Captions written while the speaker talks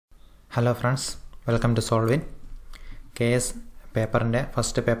Hello friends, welcome to Solving. KAS പേപ്പറിൻ്റെ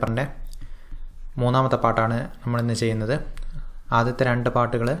first പേപ്പറിൻ്റെ മൂന്നാമത്തെ പാട്ടാണ് നമ്മളിന്ന് ചെയ്യുന്നത്. ആദ്യത്തെ രണ്ട്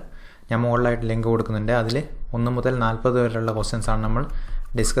പാട്ടുകൾ ഞാൻ മുകളിലായിട്ട് ലിങ്ക് കൊടുക്കുന്നുണ്ട്. അതിൽ 1 മുതൽ 40 വരെയുള്ള ക്വസ്റ്റ്യൻസാണ് നമ്മൾ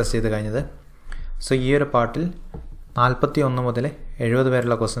ഡിസ്കസ് ചെയ്ത് കഴിഞ്ഞത്. സോ ഈ ഒരു പാട്ടിൽ 41 മുതൽ 70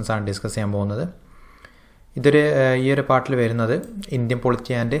 വരെയുള്ള ക്വസ്റ്റ്യൻസാണ് ഡിസ്കസ് ചെയ്യാൻ പോകുന്നത്. ഈ ഒരു പാട്ടിൽ വരുന്നത് Indian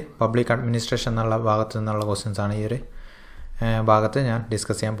polity and public administration എന്നുള്ള ഭാഗത്തു നിന്നുള്ള ക്വസ്റ്റ്യൻസാണ് ഈ ഒരു ഭാഗത്ത് ഞാൻ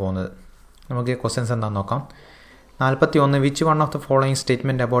ഡിസ്കസ് ചെയ്യാൻ പോകുന്നത്. നമുക്ക് ക്വസ്റ്റ്യൻസ് എന്താണെന്ന് നോക്കാം. 41 which one of the following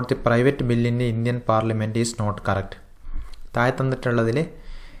statement about the private bill in Indian parliament is not correct. താഴെ തന്നിട്ടുള്ളതിൽ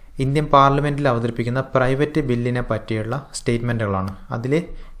ഇന്ത്യൻ പാർലമെൻറ്റിൽ അവതരിപ്പിക്കുന്ന പ്രൈവറ്റ് ബില്ലിനെ പറ്റിയുള്ള സ്റ്റേറ്റ്മെൻറ്റുകളാണ്. അതിൽ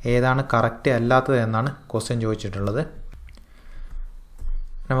ഏതാണ് കറക്റ്റ് അല്ലാത്തത് എന്നാണ് ക്വസ്റ്റ്യൻ ചോദിച്ചിട്ടുള്ളത്.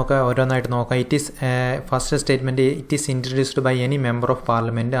 നമുക്ക് ഓരോന്നായിട്ട് നോക്കാം. First statement it is introduced by any member of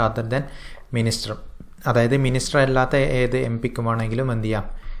parliament other than minister. അതായത് മിനിസ്റ്റർ അല്ലാത്ത ഏത് എം പിക്കും വേണമെങ്കിലും എന്ത് ചെയ്യാം,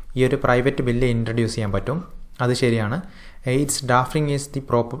 ഈ ഒരു പ്രൈവറ്റ് ബില്ല് ഇൻട്രൊഡ്യൂസ് ചെയ്യാൻ പറ്റും. അത് ശരിയാണ്. It's drafting is the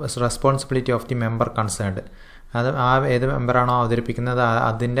responsibility of the member concerned. അത് ഏത് മെമ്പറാണോ അവതരിപ്പിക്കുന്നത്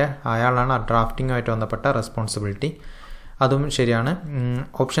അയാളാണ് ഡ്രാഫ്റ്റിങ്ങുമായിട്ട് ബന്ധപ്പെട്ട റെസ്പോൺസിബിലിറ്റി. അതും ശരിയാണ്.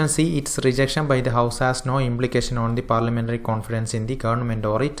 Option C it's rejection by the house has no implication on the parliamentary confidence in the government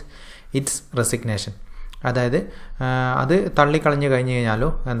or it's resignation. അതായത് അത് തള്ളിക്കളഞ്ഞു കഴിഞ്ഞ് കഴിഞ്ഞാലോ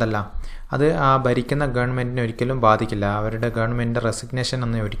അത് ആ ഭരിക്കുന്ന ഗവൺമെൻറ്റിനെ ഒരിക്കലും ബാധിക്കില്ല. അവരുടെ ഗവൺമെൻറ്റിൻ്റെ റെസിഗ്നേഷൻ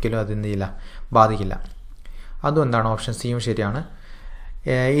ഒന്നും ഒരിക്കലും അതെന്ത് ചെയ്യില്ല, ബാധിക്കില്ല. അതും എന്താണ്, ഓപ്ഷൻ സിയും ശരിയാണ്.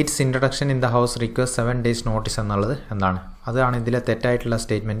 It's introduction in the house request 7 days notice എന്നുള്ളത് എന്താണ്, അതാണ് ഇതിലെ തെറ്റായിട്ടുള്ള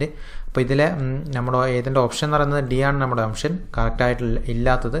സ്റ്റേറ്റ്മെൻറ്റ്. അപ്പോൾ ഇതിലെ നമ്മുടെ ഏതിൻ്റെ ഓപ്ഷൻ എന്ന് പറയുന്നത് ഡി ആണ് നമ്മുടെ ഓപ്ഷൻ. കറക്റ്റായിട്ട്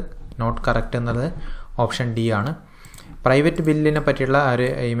ഇല്ലാത്തത് നോട്ട് കറക്റ്റ് എന്നുള്ളത് ഓപ്ഷൻ ഡി ആണ്. പ്രൈവറ്റ് ബില്ലിനെ പറ്റിയുള്ള ഒരു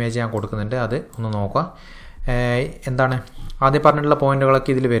ഇമേജ് ഞാൻ കൊടുക്കുന്നുണ്ട്, അത് ഒന്ന് നോക്കുക. എന്താണ് ആദ്യം പറഞ്ഞിട്ടുള്ള പോയിന്റുകളൊക്കെ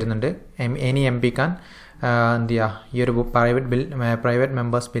ഇതിൽ വരുന്നുണ്ട്. എനി എം പി കാൻ എന്ത് ചെയ്യുക, ഈ ഒരു പ്രൈവറ്റ്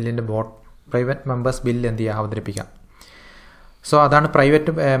മെമ്പേഴ്സ് ബില്ല് എന്ത് ചെയ്യുക, അവതരിപ്പിക്കാം. സോ അതാണ്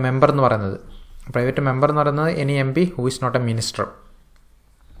പ്രൈവറ്റ് മെമ്പർ എന്ന് പറയുന്നത്. പ്രൈവറ്റ് മെമ്പർ എന്ന് പറയുന്നത് any M P who is not A minister.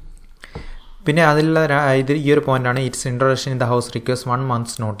 പിന്നെ അതിലുള്ള ഈ ഒരു പോയിൻ്റാണ് it's introduction in the house request 1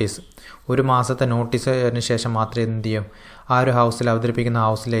 month's notice. 1 മാസത്തെ നോട്ടീസിന് ശേഷം മാത്രമേ എന്ത് ചെയ്യും, ആ ഒരു ഹൗസിൽ അവതരിപ്പിക്കുന്ന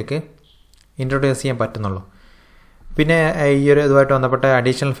ഹൗസിലേക്ക് ഇൻട്രൊഡ്യൂസ് ചെയ്യാൻ പറ്റുന്നുള്ളൂ. പിന്നെ ഈ ഒരു ഇതുമായിട്ട് ബന്ധപ്പെട്ട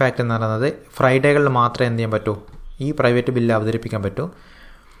അഡീഷണൽ ഫാക്റ്റ് എന്ന് പറയുന്നത് ഫ്രൈഡേകളിൽ മാത്രമേ എന്ത് ചെയ്യാൻ പറ്റൂ, ഈ പ്രൈവറ്റ് ബില്ല് അവതരിപ്പിക്കാൻ പറ്റൂ.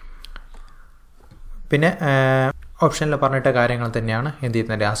 പിന്നെ ഓപ്ഷനിൽ പറഞ്ഞിട്ട കാര്യങ്ങൾ തന്നെയാണ് എന്ത്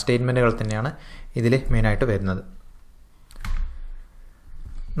ചെയ്യുന്നത്, ആ സ്റ്റേറ്റ്മെൻറ്റുകൾ തന്നെയാണ് ഇതിൽ മെയിനായിട്ട് വരുന്നത്.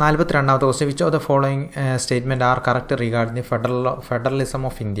 42ാമത്തെ question which of the following statement are correct regarding the federalism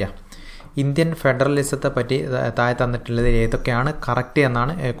of India. Indian ഫെഡറലിസത്തെ പറ്റി താഴെ തന്നിട്ടുള്ളത് ഏതൊക്കെയാണ് കറക്റ്റ്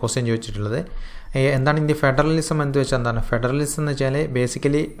എന്നാണ് ക്വസ്റ്റ്യൻ ചോദിച്ചിട്ടുള്ളത്. എന്താണ് ഇന്ത്യ ഫെഡറലിസം എന്ന് വെച്ചാൽ എന്താണ്, ഫെഡറലിസം എന്ന് വെച്ചാൽ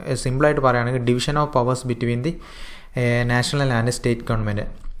ബേസിക്കലി സിമ്പിളായിട്ട് പറയുകയാണെങ്കിൽ division of powers between the national and state government.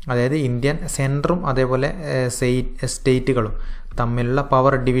 അതായത് ഇന്ത്യൻ സെൻറ്ററും അതേപോലെ സ്റ്റേറ്റുകളും തമ്മിലുള്ള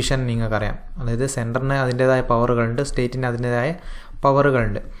പവർ ഡിവിഷൻ നിങ്ങൾക്കറിയാം. അതായത് സെൻറ്ററിന് അതിൻ്റേതായ പവറുകളുണ്ട്, സ്റ്റേറ്റിന് അതിൻ്റേതായ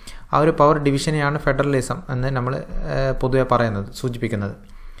പവറുകളുണ്ട്. ആ ഒരു പവർ ഡിവിഷനെയാണ് ഫെഡറലിസം എന്ന് നമ്മൾ പൊതുവെ സൂചിപ്പിക്കുന്നത്.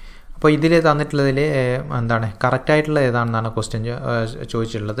 അപ്പോൾ ഇതിൽ തന്നിട്ടുള്ളതിൽ എന്താണ് കറക്റ്റായിട്ടുള്ള ഏതാണെന്നാണ് ക്വസ്റ്റ്യൻ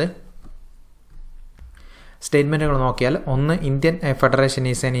ചോദിച്ചിട്ടുള്ളത്. സ്റ്റേറ്റ്മെൻറ്റുകൾ നോക്കിയാൽ 1 Indian federation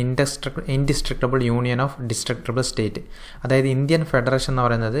is an indestructible union of destructible state. അതായത് ഇന്ത്യൻ ഫെഡറേഷൻ എന്ന്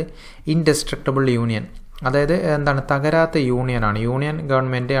പറയുന്നത് ഇൻഡിസ്ട്രക്റ്റബിൾ യൂണിയൻ, അതായത് എന്താണ് തകരാത്ത യൂണിയനാണ്. യൂണിയൻ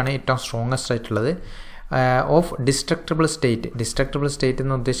ഗവൺമെൻറ് ആണ് ഏറ്റവും സ്ട്രോങ്ങസ്റ്റ് ആയിട്ടുള്ളത്. ഓഫ് ഡിസ്ട്രക്റ്റബിൾ സ്റ്റേറ്റ്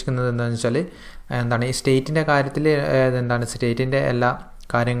എന്ന് ഉദ്ദേശിക്കുന്നത് എന്താണെന്ന് വെച്ചാൽ എന്താണ്, ഈ സ്റ്റേറ്റിൻ്റെ കാര്യത്തിൽ എന്താണ് സ്റ്റേറ്റിൻ്റെ എല്ലാ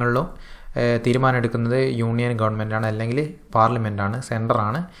കാര്യങ്ങളിലും തീരുമാനം എടുക്കുന്നത് യൂണിയൻ ഗവൺമെൻറ്റാണ്, അല്ലെങ്കിൽ പാർലമെൻറ്റാണ്,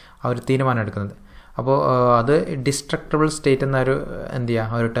 സെൻറ്ററാണ് അവർ തീരുമാനം എടുക്കുന്നത്. അപ്പോൾ അത് ഡിസ്ട്രക്റ്റബിൾ സ്റ്റേറ്റ് എന്നൊരു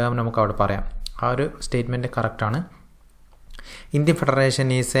ഒരു ടേം നമുക്ക് അവിടെ പറയാം. ആ ഒരു സ്റ്റേറ്റ്മെൻറ്റ് കറക്റ്റാണ്. Indian federation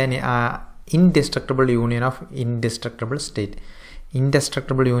is N indestructible union of indestructible state.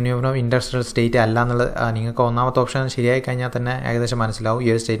 ഇൻഡസ്ട്രക്റ്റബിൾ union of industrial state അല്ല എന്നുള്ളത് നിങ്ങൾക്ക് ഒന്നാമത്തെ ഓപ്ഷൻ ശരിയായി കഴിഞ്ഞാൽ തന്നെ ഏകദേശം മനസ്സിലാവും ഈ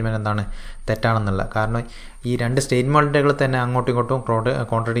ഒരു സ്റ്റേറ്റ്മെൻറ്റ് എന്താണ് തെറ്റാണെന്നുള്ളത്. കാരണം ഈ രണ്ട് സ്റ്റേറ്റ്മെൻറ്റുകൾ തന്നെ അങ്ങോട്ടും ഇങ്ങോട്ടും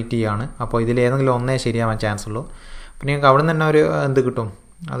കോൺട്രഡിക്റ്റ് ചെയ്യുകയാണ്. അപ്പോൾ ഇതിലേതെങ്കിലും ഒന്നേ ശരിയാവാൻ ചാൻസ് ഉള്ളൂ. അപ്പോൾ നിങ്ങൾക്ക് അവിടെ നിന്ന് തന്നെ ഒരു കിട്ടും,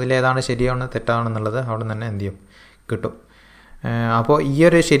 അതിലേതാണ് ശരിയാണ് തെറ്റാണെന്നുള്ളത് അവിടെ നിന്ന് തന്നെ കിട്ടും. അപ്പോൾ ഈ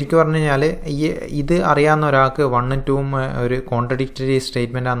ഒരു ശരിക്കും പറഞ്ഞു കഴിഞ്ഞാൽ ഇത് അറിയാവുന്ന ഒരാൾക്ക് 1ഉം 2ഉം ഒരു കോൺട്രഡിക്റ്ററി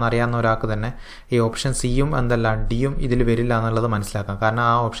സ്റ്റേറ്റ്മെൻ്റ് ആണെന്ന് അറിയാവുന്ന ഒരാൾക്ക് തന്നെ ഈ ഓപ്ഷൻ സിയും ഡിയും ഇതിൽ വരില്ല എന്നുള്ളത് മനസ്സിലാക്കാം. കാരണം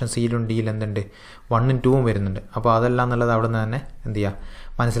ആ ഓപ്ഷൻ സിയിലും ഡിയിൽ 1ഉം 2ഉം വരുന്നുണ്ട്. അപ്പോൾ അതല്ല എന്നുള്ളത് അവിടെ നിന്ന് തന്നെ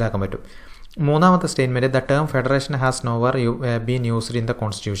മനസ്സിലാക്കാൻ പറ്റും. 3ാമത്തെ statement the term federation has nowhere been used in the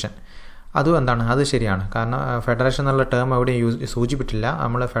constitution. അതും അത് ശരിയാണ്. കാരണം ഫെഡറേഷൻ എന്നുള്ള ടേം എവിടെയും സൂചിപ്പിച്ചിട്ടില്ല.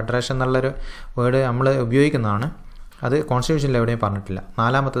 നമ്മൾ ഫെഡറേഷൻ എന്നുള്ളൊരു വേർഡ് നമ്മൾ ഉപയോഗിക്കുന്നതാണ്. അത് കോൺസ്റ്റിറ്റ്യൂഷനിൽ എവിടെയും പറഞ്ഞിട്ടില്ല.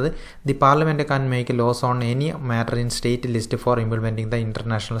 നാലാമത്തത് the parliament can make laws on any matter in state list four implementing the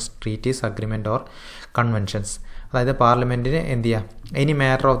international treaties agreement or conventions. അതായത് പാർലമെൻറ്റിന് എന്ത് ചെയ്യുക, any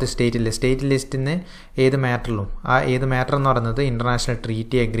matter of the state ലിസ്റ്റിന് ഏത് മാറ്ററിലും, ആ ഏത് മാറ്റർ എന്ന് പറയുന്നത് ഇൻ്റർനാഷണൽ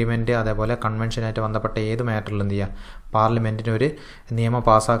ട്രീറ്റി അഗ്രിമെൻറ്റ് അതേപോലെ കൺവെൻഷനായിട്ട് ബന്ധപ്പെട്ട ഏത് മാറ്ററിലും എന്ത് ചെയ്യുക, പാർലമെൻറ്റിന് ഒരു നിയമം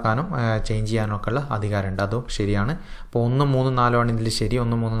പാസ്സാക്കാനും ചേഞ്ച് ചെയ്യാനും ഒക്കെ ഉള്ള അധികാരമുണ്ട്. അതും ശരിയാണ്. അപ്പോൾ 1, 3, 4 ആണ് ഇതിൽ ശരി.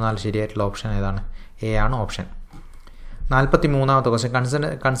 1, 3, 4 ശരിയായിട്ടുള്ള ഓപ്ഷൻ ഏതാണ്? എ ആണ് option. 43ാമത്തെ question,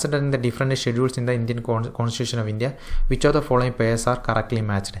 considering the different schedules in the Indian constitution of India which of the following purse are correctly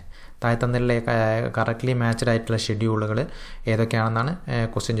matched. താഴെ തന്നിട്ടുള്ള കറക്റ്റ്ലി മാച്ച്ഡ് ആയിട്ടുള്ള ഷെഡ്യൂളുകൾ ഏതൊക്കെയാണെന്നാണ്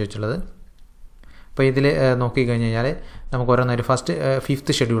ക്വസ്റ്റ്യൻ ചോദിച്ചുള്ളത്. അപ്പോൾ ഇതിൽ നോക്കിക്കഴിഞ്ഞ് കഴിഞ്ഞാൽ നമുക്ക് ഓരോന്നൊരു ഫസ്റ്റ്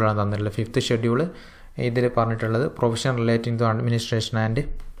 5th ഷെഡ്യൂളാണ് തന്നിട്ടുള്ളത്. 5th ഷെഡ്യൂൾ ഇതിൽ പറഞ്ഞിട്ടുള്ളത് provision relating to administration and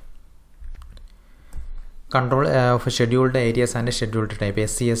control of scheduled areas and scheduled type.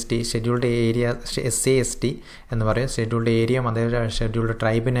 SC/ST scheduled area, SC/ST എന്ന് പറയും. ഷെഡ്യൂൾഡ് ഏരിയയും അതേപോലെ ഷെഡ്യൂൾഡ്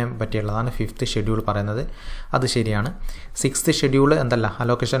ട്രൈബിനെ പറ്റിയുള്ളതാണ് 5th ഷെഡ്യൂൾ പറയുന്നത്. അത് ശരിയാണ്. 6th ഷെഡ്യൂൾ എന്തല്ല,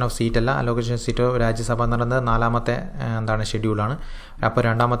 അലോക്കേഷൻ ഓഫ് സീറ്റ് അല്ല. അലോക്കേഷൻ ഓഫ് സീറ്റ് രാജ്യസഭ എന്ന് പറയുന്നത് 4ാമത്തെ ഷെഡ്യൂളാണ്. അപ്പോൾ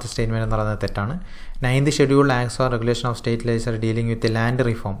 2ാമത്തെ സ്റ്റേറ്റ്മെൻറ്റ് എന്ന് പറയുന്നത് തെറ്റാണ്. 9th schedule acts four regulation of state legislature dealing with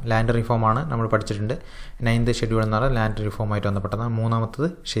land reform ആണ് നമ്മൾ പഠിച്ചിട്ടുണ്ട്. 9th ഷെഡ്യൂൾ എന്ന് പറയുന്നത് ലാൻഡ് റിഫോമായിട്ട് ബന്ധപ്പെട്ടതാണ്. 3ാമത്തത്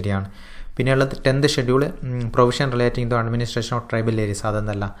ശരിയാണ്. പിന്നെയുള്ളത് 10th schedule provision relating to administration of tribal Arias,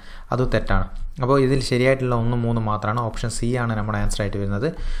 അതെന്തല്ല, അതും തെറ്റാണ്. അപ്പോൾ ഇതിൽ ശരിയായിട്ടുള്ള 1, 3 മാത്രമാണ്. ഓപ്ഷൻ സി ആണ് നമ്മുടെ ആൻസർ ആയിട്ട് വരുന്നത്.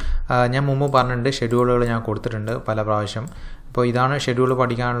 ഞാൻ മുമ്പ് പറഞ്ഞിട്ടുണ്ട്, ഷെഡ്യൂളുകൾ ഞാൻ കൊടുത്തിട്ടുണ്ട് പല പ്രാവശ്യം. അപ്പോൾ ഇതാണ് ഷെഡ്യൂൾ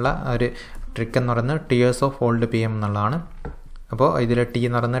പഠിക്കാനുള്ള ഒരു ട്രിക്ക് എന്ന് പറയുന്നത് ടിയേഴ്സ് ഓഫ് ഓൾഡ് PM എന്നുള്ളതാണ്. അപ്പോൾ ഇതിൽ ടി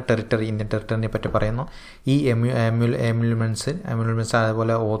എന്ന് പറയുന്നത് ടെറിട്ടറി, ഇന്ത്യൻ ടെറിട്ടറിനെ പറ്റി പറയുന്നു. ഈ എമ്യൂൾമെൻറ്റ്സ്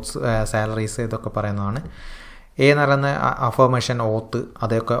അതുപോലെ ഓത്ത്സ്, സാലറീസ് ഇതൊക്കെ പറയുന്നതാണ്. എ എന്ന് പറയുന്ന അഫർമേഷൻ, ഓത്ത്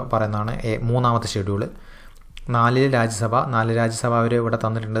അതൊക്കെ പറയുന്നതാണ് 3ാമത്തെ ഷെഡ്യൂൾ. 4 രാജ്യസഭ അവർ ഇവിടെ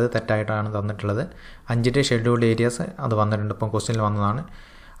തന്നിട്ടുള്ളത് തെറ്റായിട്ടാണ് തന്നിട്ടുള്ളത്. 5 ഷെഡ്യൂൾഡ് ഏരിയാസ് അത് വന്നിട്ടുണ്ട്, ഇപ്പം ക്വസ്റ്റ്യനിൽ വന്നതാണ്.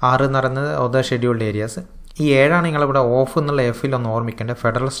 6 എന്ന് പറയുന്നത് അതർ ഷെഡ്യൂൾഡ് ഏരിയാസ്. ഈ 7 നിങ്ങളിവിടെ ഓഫ് എന്നുള്ള Fൽ ഒന്ന് ഓർമ്മിക്കേണ്ടത്.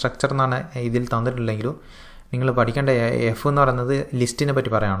 ഫെഡറൽ സ്ട്രക്ചർ എന്നാണ് ഇതിൽ തന്നിട്ടില്ലെങ്കിലും നിങ്ങൾ പഠിക്കേണ്ട F എന്ന് പറയുന്നത് ലിസ്റ്റിനെ പറ്റി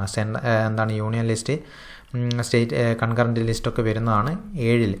പറയുകയാണ്. എന്താണ് യൂണിയൻ ലിസ്റ്റ്, സ്റ്റേറ്റ് കൺകറൻറ്റ് ലിസ്റ്റൊക്കെ വരുന്നതാണ്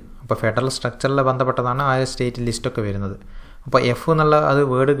 7ൽ. അപ്പോൾ ഫെഡറൽ സ്ട്രക്ചറിൽ ബന്ധപ്പെട്ടതാണ് ആ സ്റ്റേറ്റ് ലിസ്റ്റൊക്കെ വരുന്നത്. അപ്പോൾ F എന്നുള്ള അത്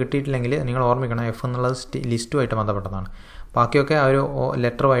വേർഡ് കിട്ടിയിട്ടില്ലെങ്കിൽ നിങ്ങൾ ഓർമ്മിക്കണം, F എന്നുള്ളത് ലിസ്റ്റുമായിട്ട് ബന്ധപ്പെട്ടതാണ്. ബാക്കിയൊക്കെ ആ ഒരു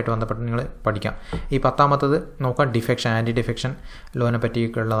ലെറ്ററുമായിട്ട് ബന്ധപ്പെട്ട് നിങ്ങൾ പഠിക്കാം. ഈ 10ാമത്തത് നോക്കാം, ഡിഫെക്ഷൻ, ആൻറ്റി ഡിഫെക്ഷൻ ലോനെ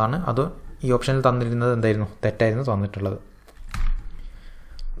പറ്റിയുള്ളതാണ്. അത് ഈ ഓപ്ഷനിൽ തന്നിരുന്നത് എന്തായിരുന്നു, തെറ്റായിരുന്നു തന്നിട്ടുള്ളത്.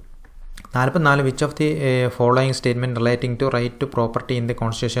 44 which of the following statement relating to right to property in the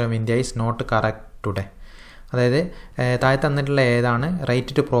constitution of India is not correct today. അതായത് താഴെ തന്നിട്ടുള്ള ഏതാണ്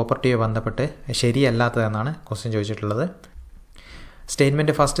റൈറ്റ് ടു പ്രോപ്പർട്ടിയെ ബന്ധപ്പെട്ട് ശരിയല്ലാത്തതെന്നാണ് ക്വസ്റ്റ്യൻ ചോദിച്ചിട്ടുള്ളത്.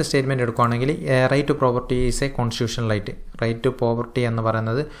 ഫസ്റ്റ് സ്റ്റേറ്റ്മെൻറ്റ് എടുക്കുകയാണെങ്കിൽ right to property is A constitutional right. Right to property എന്ന്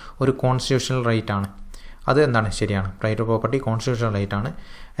പറയുന്നത് ഒരു കോൺസ്റ്റിറ്റ്യൂഷണൽ റൈറ്റ് ആണ്. അത് എന്താണ്, ശരിയാണ്. Right to property constitutional right ആണ്.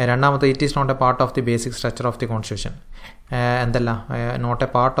 2ാമത്തെ it is not A part of the basic structure of the constitution. Not A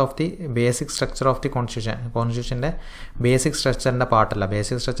part of the basic structure of the കോൺസ്റ്റിറ്റ്യൂഷൻ്റെ basic സ്ട്രക്ചറിൻ്റെ പാർട്ടല്ല.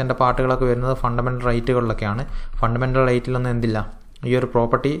 Basic സ്ട്രക്ചറിൻ്റെ പാർട്ടുകളൊക്കെ വരുന്നത് fundamental റൈറ്റുകളിലൊക്കെയാണ്. Fundamental റൈറ്റിലൊന്നും എന്തില്ല, ഈ ഒരു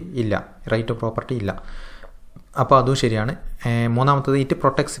property ഇല്ല, right to property ഇല്ല. അപ്പോൾ അതും ശരിയാണ്. 3ാമത്തത് it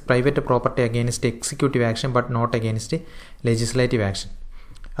protects private property against executive action but not against legislative action.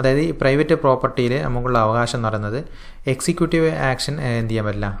 അതായത് ഈ പ്രൈവറ്റ് പ്രോപ്പർട്ടിയിൽ നമുക്കുള്ള അവകാശം എന്ന് പറയുന്നത് എക്സിക്യൂട്ടീവ് ആക്ഷൻ എന്ത് ചെയ്യാൻ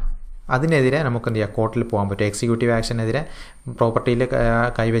പറ്റില്ല, അതിനെതിരെ നമുക്ക് എന്ത് ചെയ്യാം, കോർട്ടിൽ പോകാൻ പറ്റും. എക്സിക്യൂട്ടീവ് ആക്ഷനെതിരെ പ്രോപ്പർട്ടിയിൽ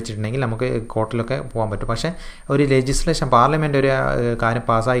കൈവച്ചിട്ടുണ്ടെങ്കിൽ നമുക്ക് കോർട്ടിലൊക്കെ പോകാൻ പറ്റും. പക്ഷേ ഒരു ലെജിസ്ലേഷൻ, പാർലമെൻറ്റ് ഒരു കാര്യം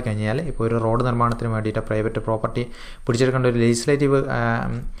പാസ്സായി കഴിഞ്ഞാൽ, ഇപ്പോൾ ഒരു റോഡ് നിർമ്മാണത്തിന് വേണ്ടിയിട്ട് പ്രൈവറ്റ് പ്രോപ്പർട്ടി പിടിച്ചെടുക്കേണ്ട ഒരു ലെജിസ്ലേറ്റീവ്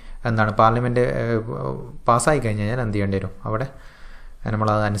പാർലമെൻറ്റ് പാസ്സായി കഴിഞ്ഞ് കഴിഞ്ഞാൽ എന്ത് ചെയ്യേണ്ടി വരും, അവിടെ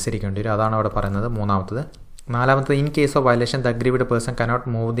നമ്മളത് അനുസരിക്കേണ്ടി വരും. അതാണ് അവിടെ പറയുന്നത്. 3ാമത്തത്. 4ാമത്തത് in case of violation the aggrieved person cannot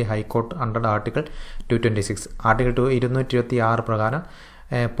move the high court under article 226. Article 226 പ്രകാരം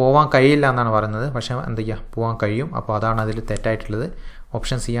പോകാൻ കഴിയില്ല എന്നാണ് പറയുന്നത്. പക്ഷേ എന്ത് ചെയ്യുക, പോകാൻ കഴിയും. അപ്പോൾ അതാണ് അതിൽ തെറ്റായിട്ടുള്ളത്.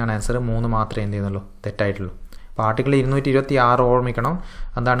 ഓപ്ഷൻ സി ആണ് ആൻസർ. 3 മാത്രമേ എന്ത് ചെയ്യുന്നുള്ളൂ, തെറ്റായിട്ടുള്ളൂ. അപ്പോൾ ആർട്ടിക്കിൾ 226 ഓർമ്മിക്കണം.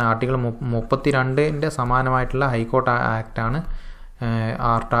 എന്താണ്, ആർട്ടിക്കിൾ 32ൻ്റെ സമാനമായിട്ടുള്ള ഹൈക്കോർട്ട് ആക്റ്റാണ്,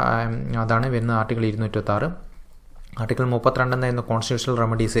 അതാണ് വരുന്നത് ആർട്ടിക്കിൾ 226. ആർട്ടിക്കിൾ 32 എന്തായിരുന്നു, കോൺസ്റ്റിറ്റ്യൂഷണൽ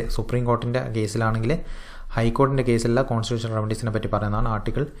റെമഡീസ്. സുപ്രീം കോർട്ടിൻ്റെ കേസിലാണെങ്കിൽ, ഹൈക്കോർട്ടിൻ്റെ കേസിലുള്ള കോൺസ്റ്റിറ്റ്യൂഷണൽ റെമഡീസിനെ പറ്റി പറയുന്നതാണ്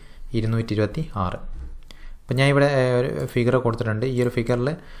ആർട്ടിക്കിൾ 226. അപ്പോൾ ഞാൻ ഇവിടെ ഒരു ഫിഗർ കൊടുത്തിട്ടുണ്ട്. ഈ ഒരു ഫിഗറിൽ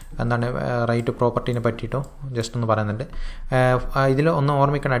എന്താണ് റൈറ്റ് ടു പ്രോപ്പർട്ടീനെ പറ്റിയിട്ടോ ജസ്റ്റ് ഒന്ന് പറയുന്നുണ്ട്. ഇതിൽ ഒന്ന്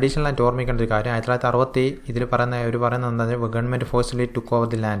ഓർമ്മിക്കേണ്ട, അഡീഷണൽ ആയിട്ട് ഓർമ്മിക്കേണ്ട ഒരു കാര്യം, 1960 ഇതിൽ പറയുന്നത് എന്താ, government forcefully took over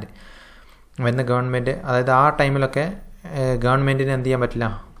the land. വരുന്ന ഗവൺമെൻറ്, അതായത് ആ ടൈമിലൊക്കെ ഗവൺമെൻറ്റിന് എന്ത് ചെയ്യാൻ പറ്റില്ല,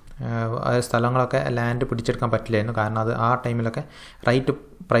 സ്ഥലങ്ങളൊക്കെ ലാൻഡ് പിടിച്ചെടുക്കാൻ പറ്റില്ലായിരുന്നു. കാരണം അത് ആ ടൈമിലൊക്കെ right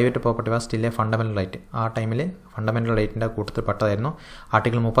private property was still A fundamental right. ആ ടൈമിൽ ഫണ്ടമെൻ്റൽ റൈറ്റിൻ്റെ കൂട്ടത്തിൽ പെട്ടതായിരുന്നു.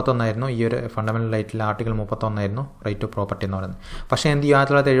 ആർട്ടിക്കിൾ 31 ഈ ഒരു fundamental റൈറ്റിൽ article 31 right to property എന്ന് പറയുന്നത്. പക്ഷേ എന്ത് ചെയ്യും,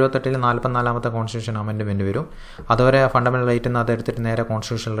 1978 44ാമത്തെ കോൺസ്റ്റിറ്റ്യൂഷൻ അമെൻഡ്മെൻറ്റ് വരും. അതുവരെ ഫണ്ടമെൻ്റൽ റൈറ്റിൽ നിന്ന് അതെടുത്തിട്ട് നേരെ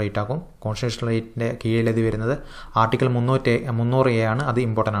കോൺസ്റ്റിറ്റ്യൂഷണൽ റൈറ്റ് ആക്കും. കോൺസ്റ്റിറ്റ്യൂഷണൽ റൈറ്റിൻ്റെ കീഴിൽ ഇത് വരുന്നത് ആർട്ടിക്കിൾ 300A ആണ്. അത്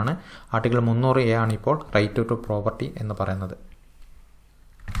ഇമ്പോർട്ടൻ്റ് ആണ്. ആർട്ടിക്കിൾ 300A ആണ് ഇപ്പോൾ റൈറ്റ് ടു പ്രോപ്പർട്ടി എന്ന് പറയുന്നത്.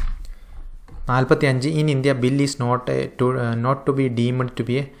 45 in India bill is not to B deemed to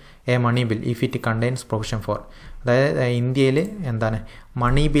B a money bill if it contains provision for. അതായത് ഇന്ത്യയിൽ എന്താണ്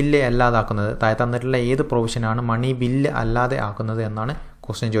മണി ബില്ല് അല്ലാതാക്കുന്നത്, താഴെ തന്നിട്ടുള്ള ഏത് പ്രൊവിഷനാണ് മണി ബില്ല് അല്ലാതെ ആക്കുന്നത് എന്നാണ്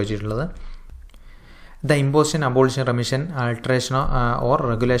ക്വസ്റ്റ്യൻ ചോദിച്ചിട്ടുള്ളത്. The imposition, abolition, remission, alteration or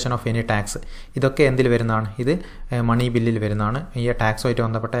regulation of any tax, ഇതൊക്കെ എന്തിൽ വരുന്നതാണ്? ഇത് മണി ബില്ലിൽ വരുന്നതാണ്. ഈ ടാക്സുമായിട്ട്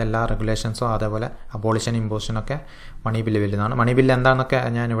ബന്ധപ്പെട്ട എല്ലാ റെഗുലേഷൻസോ അതേപോലെ അബോളിഷൻ, ഇമ്പോസിഷനൊക്കെ മണി ബില്ല് വരുന്നതാണ്. മണി ബില്ല് എന്താണെന്നൊക്കെ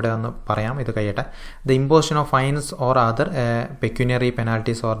ഞാൻ ഇവിടെ ഒന്ന് പറയാം, ഇത് കഴിയട്ടെ. The imposition of finds or other പെക്യൂനറി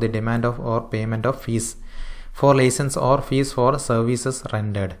penalties or the demand of or payment of fees four licence or fees four services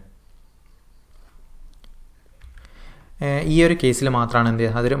rendered. ഈ ഒരു കേസിൽ മാത്രമാണ് എന്ത്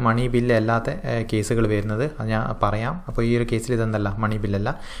ചെയ്യുക, അതൊരു മണി ബില്ല് അല്ലാത്ത കേസുകൾ വരുന്നത്. അത് ഞാൻ പറയാം. അപ്പോൾ ഈ ഒരു കേസിൽ ഇതെന്തല്ല, മണി ബില്ലല്ല.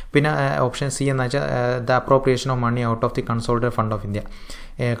 പിന്നെ ഓപ്ഷൻ സി എന്ന് വെച്ചാൽ the appropriation of money out of the consolidated fund of India.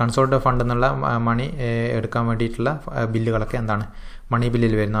 Consolidated fund എന്നുള്ള മണി എടുക്കാൻ വേണ്ടിയിട്ടുള്ള ബില്ലുകളൊക്കെ എന്താണ്, മണി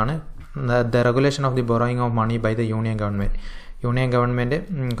ബില്ലിൽ വരുന്നതാണ്. The regulation of the borrowing of money by the union government. Union government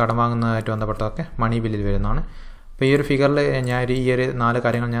കടം വാങ്ങുന്നതായിട്ട് ബന്ധപ്പെട്ടതൊക്കെ മണി ബില്ലിൽ വരുന്നതാണ്. അപ്പോൾ ഈ ഒരു ഫിഗറിൽ ഞാൻ ഈ ഒരു 4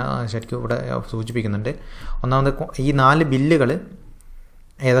 കാര്യങ്ങൾ ഞാൻ ശരിക്കും ഇവിടെ സൂചിപ്പിക്കുന്നുണ്ട്. ഒന്നാമത് ഈ 4 ബില്ലുകൾ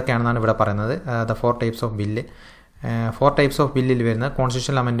ഏതൊക്കെയാണെന്നാണ് ഇവിടെ പറയുന്നത്. The 4 types of bill. 4 types of ബില്ലിൽ വരുന്ന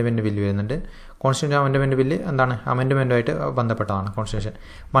കോൺസ്റ്റിറ്റ്യൂഷണൽ അമെൻഡ്മെൻറ്റ് ബില്ല് വരുന്നുണ്ട്. കോൺസ്റ്റിറ്റ്യൂഷൻ അമെൻഡ്മെൻറ്റ് ബില്ല് എന്താണ്, അമെൻഡ്മെൻറ്റുമായിട്ട് ബന്ധപ്പെട്ടതാണ് കോൺസ്റ്റിറ്റ്യൂഷൻ.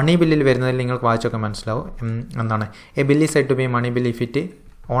 മണി ബില്ലിൽ വരുന്നതിൽ നിങ്ങൾക്ക് വായിച്ചൊക്കെ മനസ്സിലാവും എന്താണ്. A bill is said to B money bill if it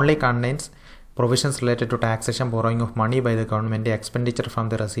only contains provisions related to taxation, borrowing of money by the government, expenditure from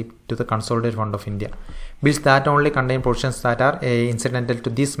the receipt to the consolidated fund of India. Bills that only contain provisions that are incidental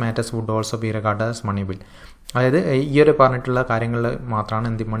to these matters would also be regarded as money bill. അതായത് ഈ ഒരു പറഞ്ഞിട്ടുള്ള കാര്യങ്ങൾ മാത്രമാണ്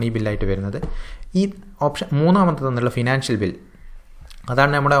എന്ത് മണി ബില്ലായിട്ട് വരുന്നത്. ഈ option മൂന്നാമത്തെ തന്നുള്ള ഫിനാൻഷ്യൽ ബിൽ,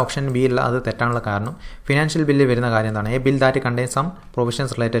 അതാണ് നമ്മുടെ ഓപ്ഷൻ ബി ഉള്ള, അത് തെറ്റാനുള്ള കാരണം. ഫിനാൻഷ്യൽ ബില്ല് വരുന്ന കാര്യം എന്താണ്, A bill that contain some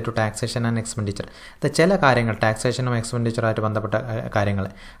provisions related to taxation and expenditure. അത് ചില കാര്യങ്ങൾ ടാക്സേഷനും എക്സ്പെൻഡിച്ചറുമായിട്ട് ബന്ധപ്പെട്ട കാര്യങ്ങൾ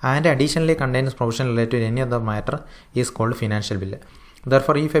and additionally contains provision related to any other matter is called financial bill.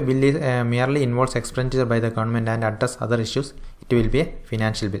 Therefore, if a bill is merely involves expenditure by the government and address other issues, it will be a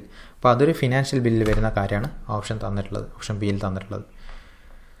financial bill. അപ്പോൾ അതൊരു financial bill വരുന്ന കാര്യമാണ് option തന്നിട്ടുള്ളത്, option ബിയിൽ തന്നിട്ടുള്ളത്.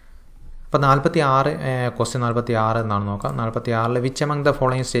 അപ്പോൾ 46 question 46 എന്നാണ് നോക്കാം. 46 which among the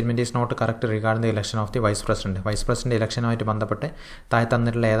following statement is not correct regarding the election of the vice president. Vice president ഇലക്ഷനുമായിട്ട് ബന്ധപ്പെട്ട് താഴെ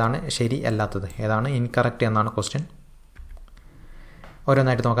തന്നിട്ടുള്ള ഏതാണ് ശരി അല്ലാത്തത്, ഏതാണ് ഇൻകറക്റ്റ് എന്നാണ് ക്വസ്റ്റ്യൻ.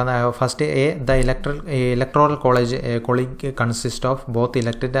 ഓരോന്നായിട്ട് നോക്കാം. First A, the electoral colleague consist of both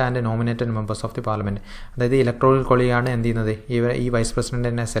elected and nominated members of the parliament. അതായത് ഇലക്ട്രോറൽ കൊളീഗാണ് എന്ത് ചെയ്യുന്നത്, ഈ വൈസ്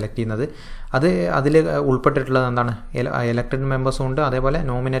പ്രസിഡൻറ്റിനെ സെലക്ട് ചെയ്യുന്നത്. അതിൽ ഉൾപ്പെട്ടിട്ടുള്ളത് എന്താണ്, ഇലക്റ്റഡ് മെമ്പേഴ്സും ഉണ്ട്, അതേപോലെ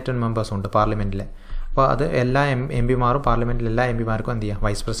നോമിനേറ്റഡ് മെമ്പേഴ്സും ഉണ്ട് പാർലമെൻറ്റിലെ. അപ്പോൾ അത് എല്ലാ എം പിമാരും പാർലമെൻറ്റിലെ എല്ലാ എം പിമാർക്കും എന്ത് ചെയ്യുക,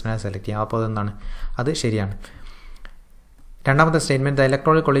 വൈസ് പ്രസിഡൻറ്റിനെ സെലക്ട് ചെയ്യുക. അപ്പോൾ അതെന്താണ്, അത് ശരിയാണ്. രണ്ടാമത്തെ statement, the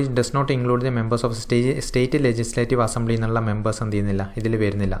electoral college does not include the members of state legislative assembly എന്നുള്ള മെമ്പേഴ്സ് എന്ത് ചെയ്യുന്നില്ല, ഇതിൽ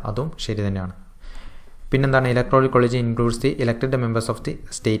വരുന്നില്ല. അതും ശരി തന്നെയാണ്. പിന്നെന്താണ്, electoral college includes the elected members of the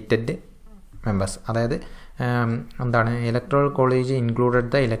stated members. അതായത് എന്താണ്, electoral college included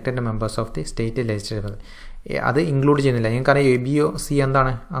the elected members of the state legislative, അത് ഇൻക്ലൂഡ് ചെയ്യുന്നില്ല. നിങ്ങൾക്കറിയാം എ ബി ഒ സി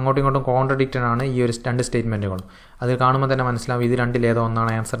എന്താണ്, അങ്ങോട്ടും ഇങ്ങോട്ടും കോൺട്രഡിക്റ്റഡ് ആണ് ഈ ഒരു 2 സ്റ്റേറ്റ്മെൻറ്റുകളും. അത് കാണുമ്പോൾ തന്നെ മനസ്സിലാവും ഇത് രണ്ടിലേതോ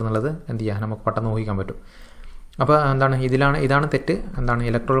ഒന്നാണ് ആൻസർ എന്നുള്ളത് എന്ത് ചെയ്യുക, നമുക്ക് പെട്ടെന്ന് ഊഹിക്കാൻ പറ്റും. അപ്പോൾ എന്താണ്, ഇതാണ് തെറ്റ്. എന്താണ്,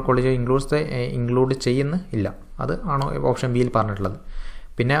 ഇലക്ട്രോറൽ കോളേജ് ഇൻക്ലൂഡ് ചെയ്യുന്ന ഇല്ല, അത് ആണോ ഓപ്ഷൻ ബിയിൽ പറഞ്ഞിട്ടുള്ളത്.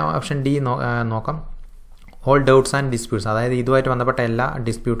 പിന്നെ ഓപ്ഷൻ ഡി നോക്കാം. ഓൾ ഡൗട്ട്സ് ആൻഡ് ഡിസ്പ്യൂട്ട്സ്, അതായത് ഇതുമായിട്ട് ബന്ധപ്പെട്ട എല്ലാ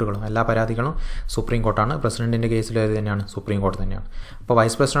ഡിസ്പ്യൂട്ടുകളും എല്ലാ പരാതികളും സുപ്രീം കോർട്ടാണ്. പ്രസിഡൻറ്റിൻ്റെ കേസിലും അത് തന്നെയാണ്, സുപ്രീം കോടതി തന്നെയാണ്. അപ്പോൾ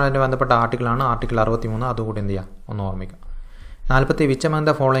വൈസ് പ്രസിഡൻറ്റുമായിട്ട് ബന്ധപ്പെട്ട ആർട്ടിക്കിളാണ് ആർട്ടിക്കിൾ 63, അതുകൂടി എന്ത് ചെയ്യുക, ഒന്ന് ഓർമ്മിക്കുക. 40 which among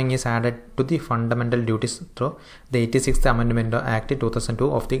the following is added to the fundamental duties through the 86th amendment act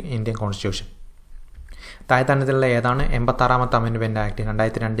 2002 of the Indian constitution. താഴെത്തരത്തിലുള്ള ഏതാണ് 86ാമത്തെ അമെൻഡ്മെൻറ്റ് ആക്ട്,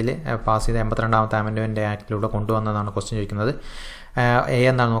 2002 പാസ് ചെയ്ത 82ാമത്തെ അമെൻഡ്മെൻറ്റ് ആക്ടിലൂടെ കൊണ്ടുവന്നതാണ് ക്വസ്റ്റ്യൻ ചോദിക്കുന്നത്. എ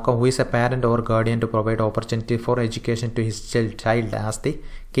എന്താണ് നോക്കാം, who is A parent or guardian to provide opportunity for education to his child as the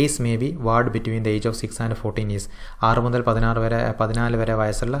case may be ward between the age of 6 and 14 years. 6 മുതൽ 14 വരെ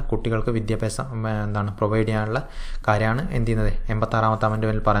വയസ്സുള്ള കുട്ടികൾക്ക് വിദ്യാഭ്യാസം എന്താണ് പ്രൊവൈഡ് ചെയ്യാനുള്ള കാര്യമാണ് എന്ത് ചെയ്യുന്നത് 86ാമത്തെ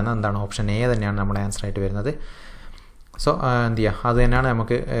അമെൻഡ്മെൻറ്റിൽ പറയുന്നത്. എന്താണ്, ഓപ്ഷൻ എ തന്നെയാണ് നമ്മുടെ ആൻസർ ആയിട്ട് വരുന്നത്. സോ എന്ത് ചെയ്യുക, അത് തന്നെയാണ്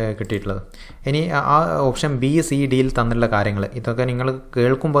നമുക്ക് കിട്ടിയിട്ടുള്ളത്. ഇനി ആ ഓപ്ഷൻ ബി സി ഡിയിൽ തന്നിട്ടുള്ള കാര്യങ്ങൾ ഇതൊക്കെ നിങ്ങൾ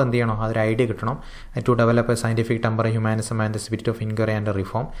കേൾക്കുമ്പോൾ എന്ത് ചെയ്യണം, അതൊരു ഐഡിയ കിട്ടണം. To develop scientific temper, humanism and spirit of inquiry and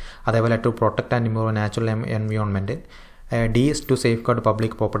reform. അതേപോലെ to protect and improve natural environment. D is to safe guard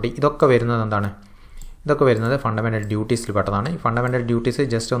public property. ഇതൊക്കെ വരുന്നത് എന്താണ്, ഇതൊക്കെ വരുന്നത് ഫണ്ടമെൻ്റൽ ഡ്യൂട്ടീസിൽ പെട്ടതാണ്. ഈ ഫണ്ടമെൻ്റൽ ഡ്യൂട്ടീസ്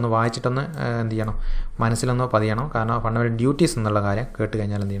ജസ്റ്റ് ഒന്ന് വായിച്ചിട്ടൊന്ന് എന്ത് ചെയ്യണം, മനസ്സിലൊന്ന് പതിയണം. കാരണം ഫണ്ടമെൻ്റൽ ഡ്യൂട്ടീസ് എന്നുള്ള കാര്യം കേട്ട്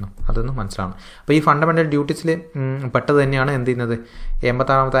കഴിഞ്ഞാൽ എന്ത് ചെയ്യണം, അതൊന്ന് മനസ്സിലാവണം. അപ്പോൾ ഈ ഫണ്ടമെൻ്റൽ ഡ്യൂട്ടീസിൽ പെട്ടത് തന്നെയാണ് എന്ത് ചെയ്യുന്നത്,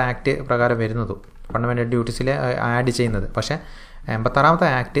 86ാമത്തെ ആക്ട് പ്രകാരം വരുന്നതും ഫണ്ടമെൻ്റൽ ഡ്യൂട്ടീസിൽ ആഡ് ചെയ്യുന്നത്. പക്ഷേ 86ാമത്തെ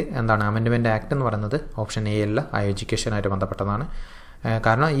ആക്ട് എന്താണ്, അമെൻഡ്മെൻറ്റ് ആക്ട് എന്ന് പറയുന്നത് ഓപ്ഷൻ എ അല്ല, ആ എഡ്യൂക്കേഷനായിട്ട് ബന്ധപ്പെട്ടതാണ്.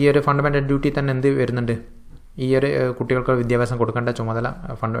 കാരണം ഈ ഒരു ഫണ്ടമെൻ്റൽ ഡ്യൂട്ടി തന്നെ എന്ത് വരുന്നുണ്ട്, ഈ ഒരു കുട്ടികൾക്ക് വിദ്യാഭ്യാസം കൊടുക്കേണ്ട ചുമതല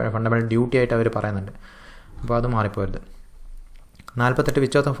ഫണ്ടമെൻ്റൽ ഡ്യൂട്ടി ആയിട്ട് അവർ പറയുന്നുണ്ട്. അപ്പോൾ അത് മാറിപ്പോരുത്. 48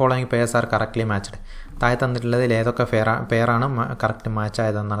 which of the following purse are correctly matched. താഴെ തന്നിട്ടുള്ളതിൽ ഏതൊക്കെ പേരാണ് കറക്റ്റ് മാച്ച്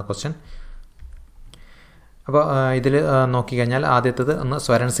ആയതെന്നാണ് ക്വസ്റ്റ്യൻ. അപ്പോൾ ഇതിൽ നോക്കിക്കഴിഞ്ഞാൽ ആദ്യത്തേത് ഒന്ന്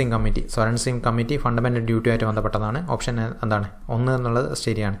Swaran Singh committee. Swaran Singh committee fundamental ഡ്യൂട്ടിയായിട്ട് ബന്ധപ്പെട്ടതാണ്. ഓപ്ഷൻ എന്താണ്, 1 എന്നുള്ളത്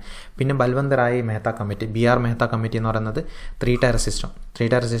ശരിയാണ്. പിന്നെ Balwant Rai Mehta committee, BR Mehta committee എന്ന് പറയുന്നത് 3 ടയർ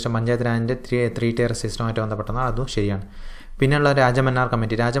സിസ്റ്റം പഞ്ചായത്ത് രാജിൻ്റെ 3 ടയർ സിസ്റ്റമായിട്ട് ബന്ധപ്പെട്ടതാണ്, അതും ശരിയാണ്. പിന്നെയുള്ള രാജമന്നാർ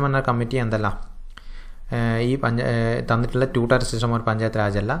കമ്മിറ്റി എന്തല്ല, ഈ തന്നിട്ടുള്ള 2 ടയർ സിസ്റ്റം ഒരു പഞ്ചായത്ത്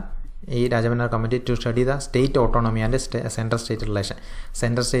രാജല്ല. ഈ Rajamannar committee to study the state autonomy and central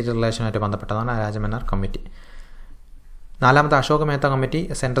state റിലേഷനുമായിട്ട് ബന്ധപ്പെട്ടതാണ് Rajamannar committee. 4ാമത്തെ Ashok Mehta committee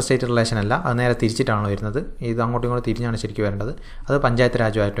central state relation അല്ല, അത് നേരെ തിരിച്ചിട്ടാണ് വരുന്നത്. ഇത് അങ്ങോട്ടും ഇങ്ങോട്ടും തിരിഞ്ഞാണ് ശരിക്കും വരേണ്ടത്. അത് പഞ്ചായത്ത്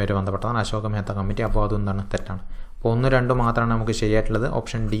രാജുമായിട്ട് ബന്ധപ്പെട്ടതാണ് അശോക് മെഹ്ത്ത കമ്മിറ്റി. അപ്പോൾ അതെന്താണ്, തെറ്റാണ്. അപ്പോൾ 1, 2 മാത്രമാണ് നമുക്ക് ശരിയായിട്ടുള്ളത്.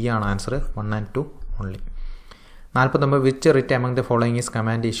 ഓപ്ഷൻ ഡി ആണ് answer, 1 and 2 only. 49 which writ among the following is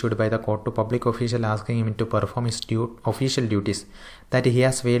command issued by the court to public official asking him to perform his official duties that he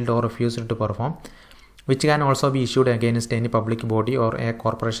has failed or refused to perform, which can also be issued against any public body or a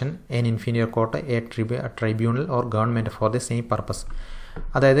corporation, an inferior court, a tribunal or government for the same purpose.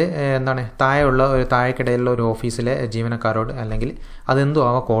 അതായത് എന്താണ്, താഴെക്കിടയിലുള്ള ഒരു ഓഫീസിലെ ജീവനക്കാരോട് അല്ലെങ്കിൽ അതെന്തും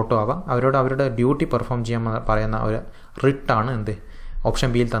ആവാം, കോർട്ടും ആവാം, അവരോട് അവരുടെ ഡ്യൂട്ടി പെർഫോം ചെയ്യാൻ പറയുന്ന ഒരു റിട്ടാണ് എന്ത്,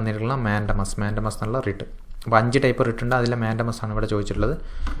 ഓപ്ഷൻ ബിയിൽ തന്നിട്ടുള്ള മാൻഡമസ് എന്നുള്ള റിട്ട്. അപ്പോൾ 5 ടൈപ്പ് റിട്ട് ഉണ്ട്, അതിലെ മാൻഡമസ് ആണ് ഇവിടെ ചോദിച്ചിട്ടുള്ളത്.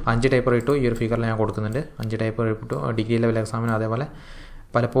 5 ടൈപ്പ് റിട്ടു ഈ ഒരു ഫിഗറിൽ ഞാൻ കൊടുക്കുന്നുണ്ട്. 5 ടൈപ്പ് റിട്ടു ഡിഗ്രി ലെവൽ എക്സാമിന് അതേപോലെ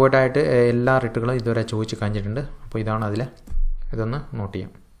പലപ്പോഴായിട്ട് എല്ലാ റിട്ടുകളും ഇതുവരെ ചോദിച്ച് കഴിഞ്ഞിട്ടുണ്ട്. അപ്പോൾ ഇതാണ് അതിൽ, ഇതൊന്ന് നോട്ട്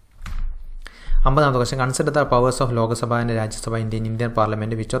ചെയ്യാം. 50ാമത്തെ question, consider the powers of Lok Sabha and Rajya Sabha Indian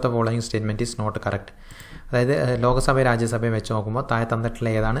parliament which of the following statement is not correct. അതായത് ലോകസഭയും രാജ്യസഭയും വെച്ച് നോക്കുമ്പോൾ താഴെ തന്നിട്ടുള്ള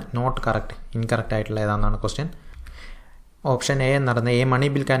ഏതാണ് നോട്ട് കറക്റ്റ്, ഇൻകറക്റ്റ് ആയിട്ടുള്ള ഏതാണെന്നാണ് ക്വസ്റ്റ്യൻ. ഓപ്ഷൻ എ എന്ന് പറയുന്നത് a money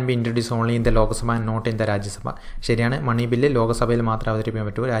bill can be introduce only in the Lok Sabha and not in the Rajya Sabha. ശരിയാണ്, മണി ബില്ല് ലോകസഭയിൽ മാത്രമേ അവതരിപ്പിക്കാൻ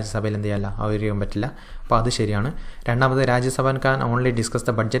പറ്റൂ, രാജ്യസഭയിൽ എന്ത് ചെയ്യാല്ല, അവതരിപ്പിക്കാൻ പറ്റില്ല. അപ്പോൾ അത് ശരിയാണ്. രണ്ടാമത് Rajya Sabha can only discuss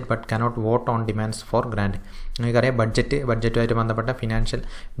the budget but cannot vote on demands four grand. നിങ്ങൾക്കറിയാം ബഡ്ജറ്റുമായിട്ട് ബന്ധപ്പെട്ട ഫിനാൻഷ്യൽ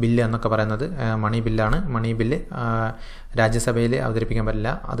ബില്ല് എന്നൊക്കെ പറയുന്നത് മണി ബില്ലാണ്. മണി ബില്ല് രാജ്യസഭയിൽ അവതരിപ്പിക്കാൻ പറ്റില്ല,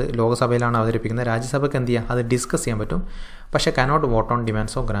 അത് ലോകസഭയിലാണ് അവതരിപ്പിക്കുന്നത്. രാജ്യസഭയ്ക്ക് എന്ത് ചെയ്യുക, അത് ഡിസ്കസ് ചെയ്യാൻ പറ്റും, പക്ഷേ cannot vote on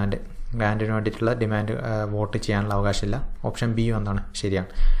demands of ഗ്രാൻഡിന് വേണ്ടിയിട്ടുള്ള ഡിമാൻഡ് വോട്ട് ചെയ്യാനുള്ള അവകാശമില്ല. ഓപ്ഷൻ ബി എന്താണ്, ശരിയാണ്.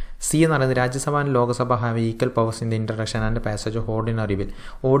 സി എന്ന് പറയുന്നത് Rajya Sabha and Lok Sabha have equal powers in the introduction and passage of ordinary bill.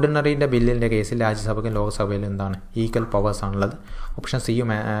 ഓർഡിനറിൻ്റെ ബില്ലിൻ്റെ കേസിൽ രാജ്യസഭയ്ക്കും ലോകസഭയിലും എന്താണ്, ഈക്വൽ പവേഴ്സ് ആണുള്ളത്. ഓപ്ഷൻ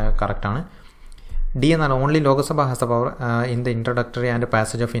സിയും കറക്റ്റാണ്. ഡി എന്നാണ് only Lok Sabha has A power in the introductory and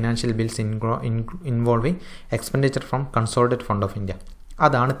passage of financial bills involving expenditure from consolidated fund of India.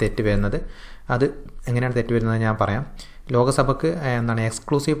 അതാണ് തെറ്റ് വരുന്നത്. അത് എങ്ങനെയാണ് തെറ്റ് വരുന്നത് ഞാൻ പറയാം. ലോകസഭയ്ക്ക് എന്താണ്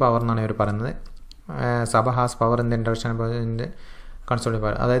എക്സ്ക്ലൂസീവ് പവർ എന്നാണ് ഇവർ പറയുന്നത്. സഭ has power in the introduction consolidated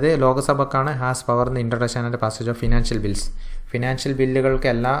power. അതായത് ലോകസഭക്കാണ് has power in the introduction and passage of financial bills. Financial ബില്ലുകൾക്ക്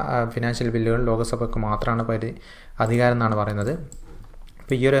എല്ലാ ഫിനാൻഷ്യൽ ബില്ലുകളും ലോകസഭയ്ക്ക് മാത്രമാണ് അധികാരം എന്നാണ് പറയുന്നത്.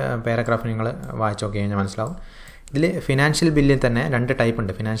 അപ്പോൾ ഈ ഒരു പാരഗ്രാഫ് നിങ്ങൾ വായിച്ച് നോക്കി കഴിഞ്ഞാൽ മനസ്സിലാവും. ഇതിൽ ഫിനാൻഷ്യൽ ബില്ലിൽ തന്നെ 2 ടൈപ്പ്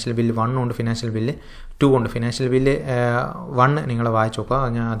ഉണ്ട്. ഫിനാൻഷ്യൽ ബില്ല് 1 ഉണ്ട്, ഫിനാൻഷ്യൽ ബില്ല് 2 ഉണ്ട്. ഫിനാൻഷ്യൽ ബില്ല് 1 നിങ്ങൾ വായിച്ച് നോക്കുക,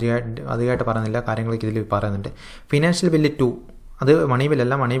 ഞാൻ അധികമായിട്ട് പറയുന്നില്ല, കാര്യങ്ങളൊക്കെ ഇതിൽ പറയുന്നുണ്ട്. ഫിനാൻഷ്യൽ ബില്ല് 2 അത് മണി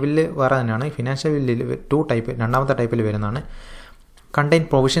ബില്ലല്ല, മണി ബില്ല് വേറെ തന്നെയാണ്. ഫിനാൻഷ്യൽ ബില്ലിൽ 2 ടൈപ്പ്, രണ്ടാമത്തെ ടൈപ്പിൽ വരുന്നതാണ്. contain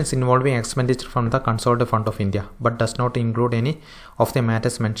provisions involving expenditure from the consolidated fund of India but does not include any of the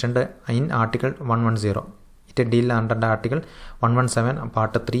matters mentioned in Article 110. It deal under the Article 117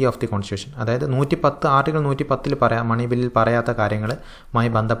 Part 3 of the Constitution. അതായത് 110 article 110 മണി ബില്ലിൽ പറയാത്ത കാര്യങ്ങളുമായി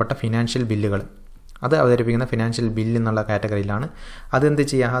ബന്ധപ്പെട്ട financial ബില്ലുകൾ അത് അവതരിപ്പിക്കുന്ന financial bill എന്നുള്ള കാറ്റഗറിയിലാണ്. അതെന്ത്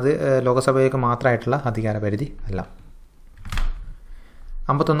ചെയ്യുക, അത് ലോകസഭയ്ക്ക് മാത്രമായിട്ടുള്ള അധികാരപരിധി അല്ല.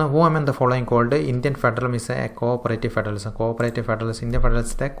 51 who am the following called Indian federalism is A cooperative federalism. Indian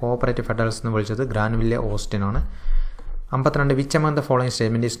ഫെഡറലിസത്തെ cooperative federalism എന്ന് വിളിച്ചത് ഗ്രാൻവില്ലെ ഓസ്റ്റിൻ ആണ്. 52 which among the following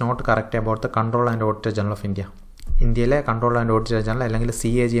statement is not correct about the control and auditor general of India. ഇന്ത്യയിലെ control and auditor general അല്ലെങ്കിൽ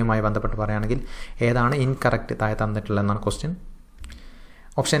CAG യുമായി ബന്ധപ്പെട്ട് പറയുകയാണെങ്കിൽ ഏതാണ് incorrect താഴെ തന്നിട്ടുള്ളതെന്നാണ് question.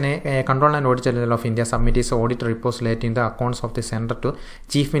 Option A control and audit general of India സബ്മിറ്റീസ് audit reports relating the accounts of the centre to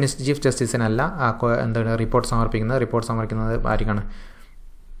chief ജസ്റ്റിസിനല്ല എന്താണ് report സമർപ്പിക്കുന്നത് ആർക്കാണ്?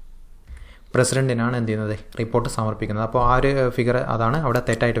 പ്രസിഡൻറ്റിനാണ് എന്ത് ചെയ്യുന്നത് റിപ്പോർട്ട് സമർപ്പിക്കുന്നത്. അപ്പോൾ ആ ഒരു ഫിഗർ അതാണ് അവിടെ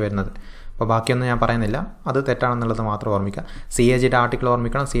തെറ്റായിട്ട് വരുന്നത്. അപ്പോൾ ബാക്കിയൊന്നും ഞാൻ പറയുന്നില്ല, അത് തെറ്റാണെന്നുള്ളത് മാത്രം ഓർമ്മിക്കുക. CAGയുടെ ആർട്ടിക്കിൾ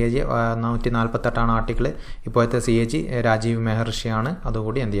ഓർമ്മിക്കണം. CAG 148 article. ഇപ്പോഴത്തെ CAG രാജീവ് മെഹർഷിയാണ്,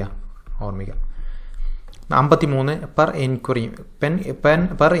 അതുകൂടി എന്ത് ചെയ്യുക ഓർമ്മിക്കുക. 53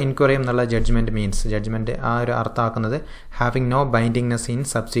 പെർ ഇൻക്വറി എന്നുള്ള ജഡ്ജ്മെൻറ്റ് മീൻസ് ജഡ്ജ്മെൻറ്റ് ആ ഒരു അർത്ഥമാക്കുന്നത് having no ബൈൻഡിങ്നെസ് in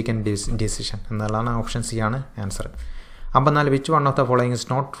subsequent decision എന്നുള്ളതാണ്. ഓപ്ഷൻ സി ആണ് answer. 54 which one of the following is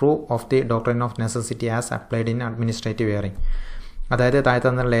not true of the doctrine of necessity as applied in administrative hearing. അതായത് താഴെ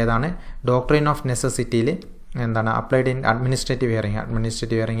തന്നുള്ള ഏതാണ് ഡോക്ട്രിൻ ഓഫ് നെസസിറ്റിയിൽ എന്താണ് applied in administrative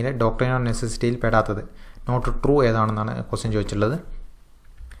ഹിയറിംഗിൽ doctrine of നെസസിറ്റിയിൽ പെടാത്തത് not true ഏതാണെന്നാണ് question ചോദിച്ചിട്ടുള്ളത്.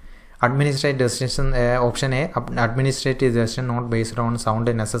 Administrative decision option A administrative decision not based on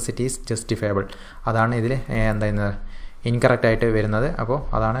sound necessities justifiable. അതാണ് ഇതിൽ എന്തായിരുന്നത് incorrect ആയിട്ട് വരുന്നത്. അപ്പോൾ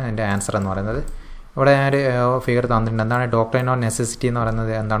അതാണ് എൻ്റെ ആൻസർ എന്ന് പറയുന്നത്. ഇവിടെ ഞാൻ ഒരു ഫിഗർ തന്നിട്ടുണ്ട്. എന്താണ് ഡോക്ട്രിൻ ഓഫ് നെസസിറ്റി എന്ന് പറയുന്നത്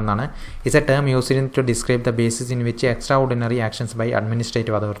എന്താണെന്നാണ്? It's A term used to describe the basis in which extra ordinary actions by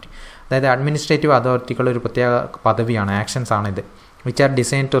administrative authority. അതായത് അഡ്മിനിസ്ട്രേറ്റീവ് അതോറിറ്റികൾ ഒരു പ്രത്യേക പദവിയാണ്, ആക്ഷൻസ് ആണിത്. Which are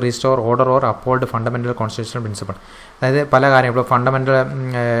design to restore order or appalled fundamental constitutional principle. അതായത് പല കാര്യം ഇപ്പോൾ ഫണ്ടമെൻ്റൽ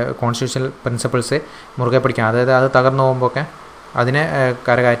കോൺസ്റ്റിറ്റ്യൂഷണൽ പ്രിൻസിപ്പിൾസ് മുറുകെ പിടിക്കാൻ, അതായത് അത് തകർന്നു പോകുമ്പോഴൊക്കെ അതിനെ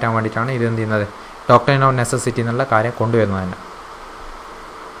കരകയറ്റാൻ വേണ്ടിയിട്ടാണ് ഇത് എന്ത് ചെയ്യുന്നത് ഡോക്ട്രിൻ ഓഫ് നെസസിറ്റി എന്നുള്ള കാര്യം കൊണ്ടുവരുന്നത് തന്നെ.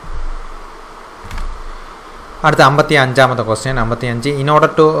 അടുത്ത 55 question. 55 in order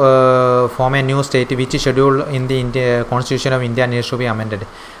to form A new state which schedule in the constitution of India needs to B amended.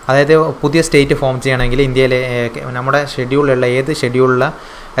 അതായത് പുതിയ സ്റ്റേറ്റ് ഫോം ചെയ്യണമെങ്കിൽ ഇന്ത്യയിലെ നമ്മുടെ ഷെഡ്യൂളിലുള്ള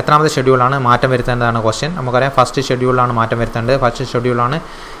എത്രാമത്തെ ഷെഡ്യൂളാണ് മാറ്റം വരുത്തേണ്ടതാണ് ക്വസ്റ്റ്യൻ. നമുക്കറിയാം ഫസ്റ്റ് ഷെഡ്യൂളാണ് മാറ്റം വരുത്തേണ്ടത്. ഫസ്റ്റ് ഷെഡ്യൂളാണ്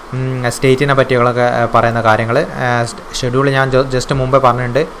സ്റ്റേറ്റിനെ പറ്റിയൊക്കെ പറയുന്ന കാര്യങ്ങൾ. ഷെഡ്യൂൾ ഞാൻ ജസ്റ്റ് മുമ്പേ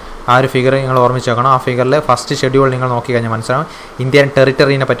പറഞ്ഞിട്ടുണ്ട്. ആ ഒരു ഫിഗർ നിങ്ങൾ ഓർമ്മിച്ച് വെക്കണം. ആ ഫിഗറിൽ ഫസ്റ്റ് ഷെഡ്യൂൾ നിങ്ങൾ നോക്കിക്കഴിഞ്ഞാൽ മനസ്സിലാവും ഇന്ത്യൻ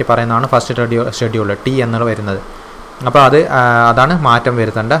ടെറിട്ടറീനെ പറ്റി പറയുന്നതാണ് ഫസ്റ്റ് ഷെഡ്യൂൾ T എന്നുള്ള വരുന്നത്. അപ്പോൾ അതാണ് മാറ്റം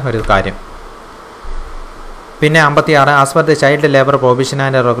വരുത്തേണ്ട ഒരു കാര്യം. പിന്നെ 56 as per the child labour prohibition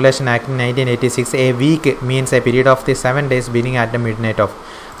and regulation act 1986 A week means A period of the 7 days beginning at the mid knight of.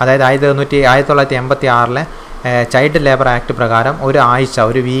 അതായത് 1986 ചൈൽഡ് ലേബർ ആക്ട് പ്രകാരം ഒരു ആഴ്ച,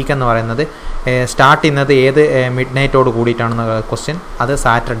 ഒരു വീക്ക് എന്ന് പറയുന്നത് സ്റ്റാർട്ട് ചെയ്യുന്നത് ഏത് മിഡ് നൈറ്റോട് കൂടിയിട്ടാണെന്ന് ക്വസ്റ്റ്യൻ. അത്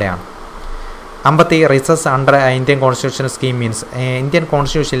സാറ്റർഡേ ആണ്. 50 റിസസ് under Indian constitution scheme means Indian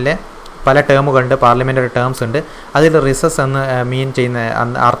കോൺസ്റ്റിറ്റ്യൂഷനിലെ പല ടേമുകളുണ്ട്, പാർലമെൻ്ററി ടേംസ് ഉണ്ട്. അതിൽ റിസസ് എന്ന് മീൻ ചെയ്യുന്ന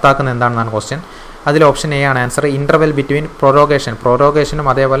അർത്ഥാക്കുന്ന എന്താണെന്നാണ് ക്വസ്റ്റ്യൻ. അതിൽ ഓപ്ഷൻ എ ആണ് ആൻസർ. ഇൻ്റർവെൽ ബിറ്റ്വീൻ പ്രൊറോഗേഷനും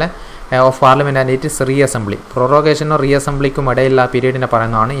അതേപോലെ of parliament and it is re assembly. പ്രൊറോഗേഷനും re അസംബ്ലിക്കും ഇടയിലുള്ള പീരീഡിനെ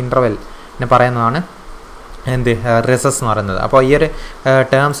പറയുന്നതാണ് ഇൻ്റർവെല്ലിനെ പറയുന്നതാണ് റിസസ് എന്ന് പറയുന്നത്. അപ്പോൾ ഈ ഒരു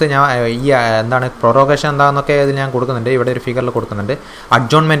ടേംസ് ഞാൻ എന്താണ് പ്രൊറോഗേഷൻ എന്താണെന്നൊക്കെ ഇതിൽ ഞാൻ കൊടുക്കുന്നുണ്ട്, ഇവിടെ ഒരു ഫിഗറിൽ കൊടുക്കുന്നുണ്ട്.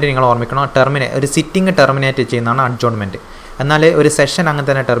 അഡ്ജോൺമെൻറ്റ് നിങ്ങൾ ഓർമ്മിക്കണം. ഒരു സിറ്റിംഗ് ടെർമിനേറ്റ് ചെയ്യുന്നതാണ് അഡ്ജോൺമെൻറ്റ്. എന്നാൽ ഒരു സെഷൻ അങ്ങനെ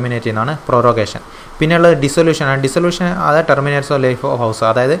തന്നെ ടെർമിനേറ്റ് ചെയ്യുന്നതാണ് പ്രൊറോഗേഷൻ. പിന്നെയുള്ളത് ഡിസൊല്യൂഷൻ അത് terminates of life of house.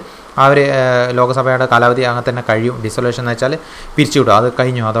 അതായത് ആ ഒരു ലോകസഭയുടെ കാലാവധി അങ്ങനെ തന്നെ കഴിയും. ഡിസൊല്യൂഷൻ എന്ന് വെച്ചാൽ പിരിച്ചുവിടുക, അത്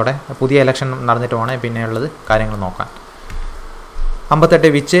കഴിഞ്ഞു, അതോടെ പുതിയ ഇലക്ഷൻ നടന്നിട്ട് വേണം പിന്നെയുള്ളത് കാര്യങ്ങൾ നോക്കാൻ. 58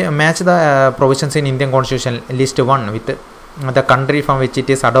 which match the provisions in Indian constitution list 1 with the country from which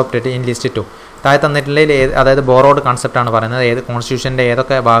it is adopted in list 2. താഴെ തന്നിട്ടുള്ളതിൽ അതായത് ബോറോഡ് കൺസെപ്റ്റാണ് പറയുന്നത്. ഏത് കോൺസ്റ്റിറ്റ്യൂഷൻ്റെ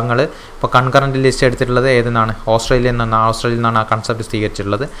ഏതൊക്കെ ഭാഗങ്ങൾ ഇപ്പോൾ കൺകറൻറ്റ് ലിസ്റ്റ് എടുത്തിട്ടുള്ളത് ഏതെന്നാണ് ഓസ്ട്രേലിയയിൽ നിന്നാണ് ആ കൺസെപ്റ്റ്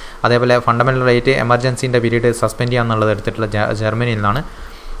സ്വീകരിച്ചിട്ടുള്ളത്. അതേപോലെ ഫണ്ടമെൻ്റൽ റൈറ്റ് എമർജൻസിൻ്റെ പീരീഡ് സസ്പെൻഡ് ചെയ്യാന്നുള്ളത് എടുത്തിട്ടുള്ളത് ജർമ്മനിയിൽ നിന്നാണ്.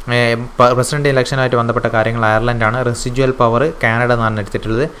 പ്രസിഡന്റ് ഇലക്ഷനുമായിട്ട് ബന്ധപ്പെട്ട കാര്യങ്ങൾ അയർലൻഡാണ്. റെസിജ്വൽ പവർ കാനഡ എന്നാണ്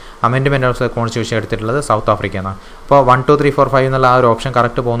എടുത്തിട്ടുള്ളത്. അമെൻഡ്മെൻറ്റ് ഓഫ് കോൺസ്റ്റിറ്റ്യൂഷൻ എടുത്തിട്ടുള്ളത് സൗത്ത് ആഫ്രിക്ക എന്നാണ്. അപ്പോൾ 1 2 3 4 5 എന്നുള്ള ആ ഒരു ഓപ്ഷൻ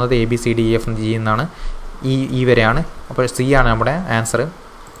കറക്റ്റ് പോകുന്നത് ABCDEFG എന്നാണ്, ഈ വരെയാണ്. അപ്പോൾ C ആണ് നമ്മുടെ ആൻസർ.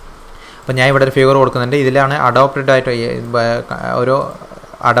 അപ്പോൾ ഞാൻ ഇവിടെ ഒരു ഫിഗർ കൊടുക്കുന്നുണ്ട്. ഇതിലാണ്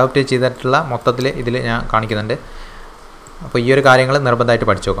അഡോപ്റ്റ് ചെയ്തിട്ടുള്ള മൊത്തത്തിൽ ഇതിൽ ഞാൻ കാണിക്കുന്നുണ്ട്. അപ്പോൾ ഈ ഒരു കാര്യങ്ങൾ നിർബന്ധമായിട്ട്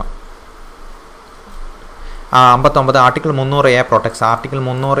പഠിച്ചു നോക്കാം. 59 article 300A protects. Article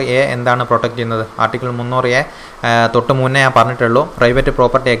 300A എന്താണ് പ്രൊട്ടക്ട് ചെയ്യുന്നത്? ആർട്ടിക്കിൾ 300A തൊട്ട് മുന്നേ ഞാൻ പറഞ്ഞിട്ടുള്ളൂ, private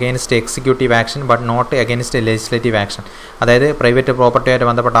property against executive action but not against legislative action. അതായത് പ്രൈവറ്റ് പ്രോപ്പർട്ടിയായിട്ട്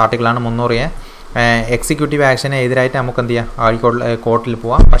ബന്ധപ്പെട്ട ആർട്ടിക്കിളാണ് 300A. എക്സിക്യൂട്ടീവ് ആക്ഷനെ എതിരായിട്ട് നമുക്ക് എന്ത് ചെയ്യാം, കോർട്ടിൽ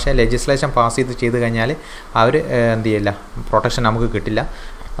പോവാം. പക്ഷേ ലെജിസ്ലേഷൻ പാസ് ചെയ്ത് കഴിഞ്ഞാൽ അവർ എന്ത് ചെയ്യില്ല, പ്രൊട്ടക്ഷൻ നമുക്ക് കിട്ടില്ല.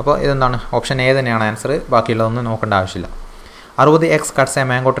 അപ്പോൾ ഇതെന്താണ് ഓപ്ഷൻ എ തന്നെയാണ് ആൻസർ. ബാക്കിയുള്ളതൊന്നും നോക്കേണ്ട ആവശ്യമില്ല. 60 cuts a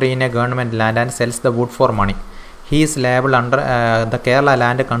mango tree in a government land and sells the wood for money. He is liable under the Kerala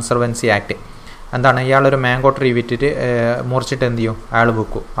Land Conservancy Act. എന്താണ് ഇയാളൊരു മാംഗോ ട്രീ വിറ്റിട്ട് മുറിച്ചിട്ട് എന്ത് ചെയ്യും, അയാൾ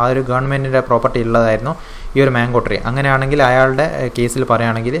വിൽക്കും. ആ ഒരു ഗവൺമെൻറ്റിൻ്റെ പ്രോപ്പർട്ടി ഉള്ളതായിരുന്നു ഈ ഒരു മാംഗോ ട്രീ. അങ്ങനെയാണെങ്കിൽ അയാളുടെ കേസിൽ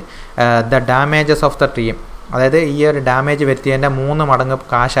പറയുകയാണെങ്കിൽ the damages of the tree അതായത് ഈ ഒരു ഡാമേജ് വരുത്തിയതിൻ്റെ 3 മടങ്ങ്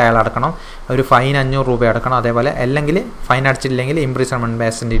കാശ് അയാൾ അടക്കണം, ഒരു ഫൈൻ 500 രൂപ അടക്കണം. അതേപോലെ അല്ലെങ്കിൽ fine അടച്ചില്ലെങ്കിൽ imprisonment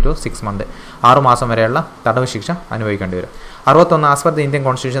based to 6 month 6 മാസം വരെയുള്ള തടവ് ശിക്ഷ അനുഭവിക്കേണ്ടി വരും. 61 as per the Indian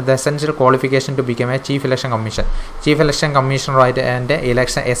constitution the essential qualification two become A chief election commission. Chief election കമ്മീഷണറായിട്ട് എൻ്റെ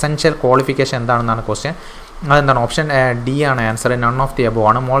ഇലക്ഷൻ എസെൻഷ്യൽ ക്വാളിഫിക്കേഷൻ എന്താണെന്നാണ് ക്വസ്റ്റ്യൻ. അതെന്താണ്? ഓപ്ഷൻ ഡി ആണ് answer. None of the above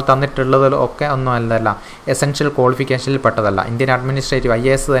ആണ്. മോൾ തന്നിട്ടുള്ളതിലൊക്കെ ഒന്നും അല്ലതല്ല, എസെൻഷ്യൽ ക്വാളിഫിക്കേഷനിൽ പെട്ടതല്ല. ഇന്ത്യൻ അഡ്മിനിസ്ട്രേറ്റീവ്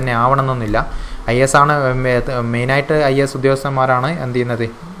IAS തന്നെ ആവണമെന്നൊന്നുമില്ല. IAS ആണ് മെയിനായിട്ട്. IAS ഉദ്യോഗസ്ഥന്മാരാണ് എന്ത് ചെയ്യുന്നത്,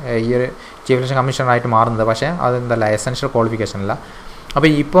 ഈ ഒരു ചീഫ് ഇലക്ഷൻ കമ്മീഷണറായിട്ട് മാറുന്നത്. പക്ഷേ അതെന്തല്ല, എസെൻഷ്യൽ ക്വാളിഫിക്കേഷൻ അല്ല. അപ്പോൾ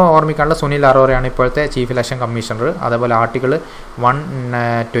ഇപ്പോൾ ഓർമ്മിക്കാനുള്ള സുനിൽ അറോറയാണ് ഇപ്പോഴത്തെ ചീഫ് ഇലക്ഷൻ കമ്മീഷണർ. അതേപോലെ ആർട്ടിക്കിൾ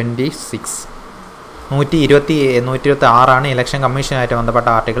 126 126 ഇലക്ഷൻ കമ്മീഷനായിട്ട് ബന്ധപ്പെട്ട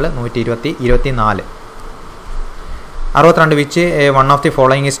article 124. 62 which one of the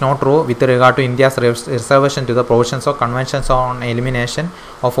following is not true with regard to India's reservation to the provisions of conventions on elimination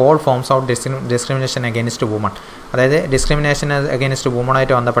of all forms of discrimination against women. അതായത് discrimination against woman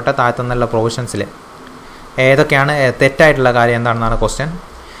ആയിട്ട് ബന്ധപ്പെട്ട താഴത്തുനിന്നുള്ള പ്രൊവിഷൻസിൽ ഏതൊക്കെയാണ് തെറ്റായിട്ടുള്ള കാര്യം എന്താണെന്നാണ് question.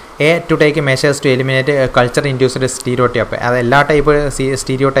 To take measures to eliminate culture induced stereotype. അത് എല്ലാ type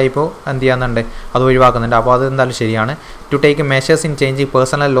സ്റ്റീരിയോടൈപ്പും എന്ത് ചെയ്യുന്നുണ്ട്, അത് ഒഴിവാക്കുന്നുണ്ട്. അപ്പോൾ അത് എന്തായാലും ശരിയാണ്. To take measures in change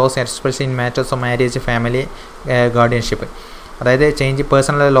personal loss especially in matters of marriage family guardianship. അതായത് ചേഞ്ച്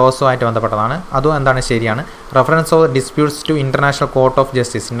പേഴ്സണൽ ലോസുമായിട്ട് ബന്ധപ്പെട്ടതാണ്. അതും എന്താണ് ശരിയാണ്. Reference of disputes to international court of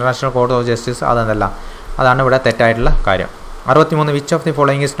justice അതെന്തല്ല, അതാണ് ഇവിടെ തെറ്റായിട്ടുള്ള കാര്യം. 63 which of the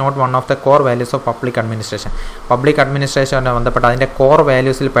following is not one of the core values of public administration. Public അഡ്മിനിസ്ട്രേഷനുമായി ബന്ധപ്പെട്ട അതിൻ്റെ കോർ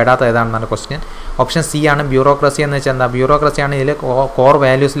വാല്യൂസിൽ പെടാത്ത ഏതാണെന്നാണ് ക്വസ്റ്റ്യൻ. ഓപ്ഷൻ സി ആണ് ബ്യൂറോക്രസി എന്ന് വെച്ചാൽ എന്താ, ബ്യൂറോക്രസിയാണ് ഇതിൽ കോർ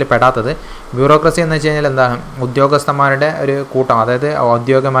വാല്യൂസിൽ പെടാത്തത്. ബ്യൂറോക്രസി എന്ന് വെച്ച് കഴിഞ്ഞാൽ എന്താ, ഉദ്യോഗസ്ഥന്മാരുടെ ഒരു കൂട്ടം, അതായത്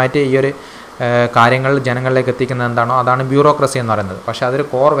ഔദ്യോഗികമായിട്ട് ഈ ഒരു കാര്യങ്ങൾ ജനങ്ങളിലേക്ക് എത്തിക്കുന്നത് എന്താണോ അതാണ് ബ്യൂറോക്രസി എന്ന് പറയുന്നത്. പക്ഷേ അതൊരു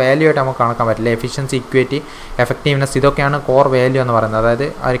കോർ വാല്യൂ ആയിട്ട് നമുക്ക് കണക്കാൻ പറ്റില്ല. എഫിഷ്യൻസി, ഇക്വിറ്റി, എഫക്റ്റീവ്നെസ് ഇതൊക്കെയാണ് കോർ വാല്യൂ എന്ന് പറയുന്നത്. അതായത്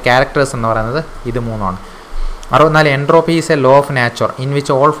ഒരു ക്യാരക്ടേഴ്സ് എന്ന് പറയുന്നത് ഇത് 3 ആണ്. 64 entropy is A law of nature in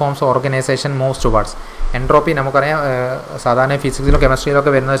which all forms organisation moves towards. Entropy നമുക്കറിയാം, സാധാരണ ഫിസിക്സിലോ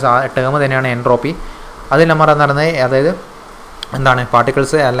കെമിസ്ട്രിയിലൊക്കെ വരുന്ന ടേം തന്നെയാണ് എൻട്രോപ്പി. അതിൽ നമ്മൾ പറയുന്നത് അതായത് എന്താണ്,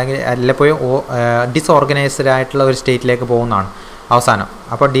 പാർട്ടിക്കിൾസ് അല്ലെങ്കിൽ എല്ലായ്പ്പോഴും ഡിസ്ഓർഗനൈസ്ഡ് ആയിട്ടുള്ള ഒരു സ്റ്റേറ്റിലേക്ക് പോകുന്നതാണ് അവസാനം.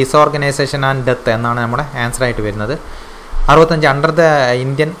 അപ്പോൾ ഡിസോർഗനൈസേഷൻ ആൻഡ് ഡെത്ത് എന്നാണ് നമ്മുടെ ആൻസർ ആയിട്ട് വരുന്നത്. 65 under the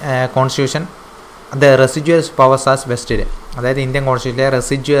Indian constitution the residual powers as vested. അതായത് ഇന്ത്യൻ കോൺസ്റ്റിറ്റ്യൂഷനിലെ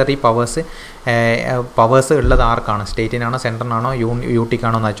റെസിജ്വറി പവേഴ്സ് ഉള്ളത് ആർക്കാണ്, സ്റ്റേറ്റിനാണോ സെൻറ്ററിനാണോ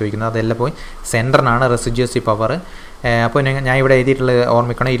യൂട്ടിക്കാണോ എന്നാണ് ചോദിക്കുന്നത്. അതെല്ലാം പോയി സെൻറ്ററിനാണ് റെസിജ്വസി പവർ. അപ്പോൾ ഞാൻ ഇവിടെ എഴുതിയിട്ടുള്ളത്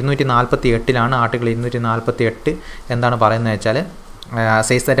ഓർമ്മിക്കണം, 248 ആർട്ടിക്കിൾ 248 എന്താണ് പറയുന്നത് വെച്ചാൽ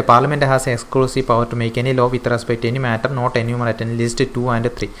says that Parliament has exclusive power to make any law with respect to any matter not enumerated in list 2 and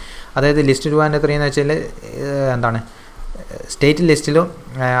 3. അതായത് ലിസ്റ്റ് 2 and 3 എന്ന് വെച്ചാൽ എന്താണ്, സ്റ്റേറ്റ് ലിസ്റ്റിലും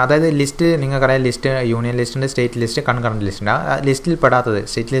അതായത് ലിസ്റ്റ് നിങ്ങൾക്കറിയാം, list union ലിസ്റ്റുണ്ട്, state list, concurrent ലിസ്റ്റുണ്ട്. ആ ലിസ്റ്റിൽ പെടാത്തത്,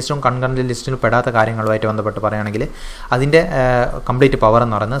 സ്റ്റേറ്റ് ലിസ്റ്റും കൺകറൻറ്റ് ലിസ്റ്റിലും പെടാത്ത കാര്യങ്ങളുമായിട്ട് ബന്ധപ്പെട്ട് പറയുകയാണെങ്കിൽ അതിൻ്റെ കംപ്ലീറ്റ് പവർ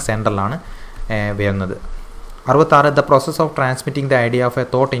എന്ന് പറയുന്നത് സെൻട്രലാണ് വരുന്നത്. 66 the process of transmitting the idea of A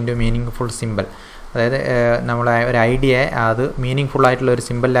thought in to meaning full simple. അതായത് നമ്മളെ ഒരു ഐഡിയയെ അത് മീനിങ് ഫുള്ളായിട്ടുള്ള ഒരു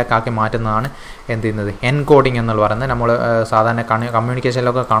സിമ്പിളിലേക്ക് ആക്കി മാറ്റുന്നതാണ് എന്ത് ചെയ്യുന്നത്, എൻകോഡിങ് എന്നുള്ള പറയുന്നത്. നമ്മൾ സാധാരണ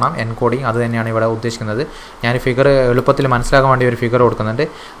കമ്മ്യൂണിക്കേഷനിലൊക്കെ കാണാം എൻകോഡിങ്, അത് തന്നെയാണ് ഇവിടെ ഉദ്ദേശിക്കുന്നത്. ഞാൻ ഫിഗർ എളുപ്പത്തിൽ മനസ്സിലാക്കാൻ വേണ്ടി ഒരു ഫിഗർ കൊടുക്കുന്നുണ്ട്.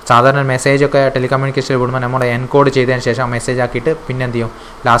 സാധാരണ മെസ്സേജൊക്കെ ടെലികമ്മ്യൂണിക്കേഷനിൽ വിടുമ്പോൾ നമ്മൾ എൻകോഡ് ചെയ്തതിന് ശേഷം മെസ്സേജ് ആക്കിയിട്ട് പിന്നെ എന്ത് ചെയ്യും,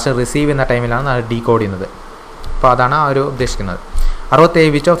 ലാസ്റ്റ് റിസീവ് ചെയ്യുന്ന ടൈമിലാണ് അത് ഡീകോഡ് ചെയ്യുന്നത്. അപ്പോൾ അതാണ് ആ ഒരു ഉദ്ദേശിക്കുന്നത്. 67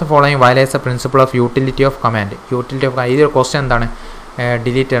 which of the following violates the principle of utility of command. Utility of ഇതൊരു ക്വസ്റ്റ്യൻ എന്താണ്,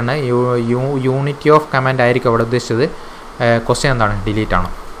 ഡിലീറ്റ് ആണ്. യൂണിറ്റി ഓഫ് കമാൻഡ് ആയിരിക്കും അവിടെ ഉദ്ദേശിച്ചത്. ക്വസ്റ്റ്യൻ എന്താണ്, ഡിലീറ്റ് ആണ്.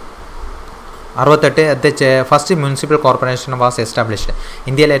 68 first municipal corporation was established.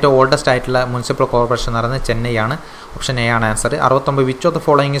 ഇന്ത്യയിലെ ഏറ്റവും ഓൾഡസ്റ്റ് ആയിട്ടുള്ള മുനിസിപ്പൽ കോർപ്പറേഷൻ എന്ന് പറയുന്നത് ചെന്നൈ ആണ്. ഓപ്ഷൻ എ ആണ് answer. 69 which of the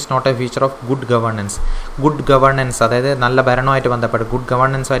following is not A feature of good governance. Good governance അതായത് നല്ല ഭരണമായിട്ട് ബന്ധപ്പെട്ട് ഗുഡ്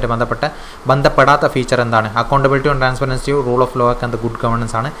ഗവേണൻസുമായിട്ട് ബന്ധപ്പെടാത്ത ഫീച്ചർ എന്താണ്, accountability and transparency, rule of law ഒക്കെ എന്ത് ഗുഡ്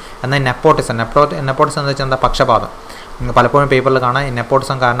ഗവേണൻസ് ആണ്. എന്നാൽ നെപ്പോട്ടിസം എന്ന് വെച്ചാൽ എന്താ, പക്ഷപാതം. പലപ്പോഴും പേപ്പറിൽ കാണാം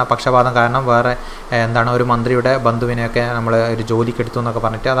നെപ്പോട്ടിസം കാരണം, പക്ഷപാതം കാരണം വേറെ എന്താണ് ഒരു മന്ത്രിയുടെ ബന്ധുവിനെയൊക്കെ നമ്മൾ ഒരു ജോലിക്ക് എടുത്തു എന്നൊക്കെ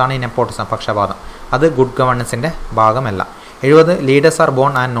പറഞ്ഞിട്ട് അതാണ് ഈ നെപ്പോട്ടിസം, പക്ഷപാതം. അത് ഗുഡ് ഗവേണൻസിൻ്റെ ഭാഗമല്ല. 70 leaders R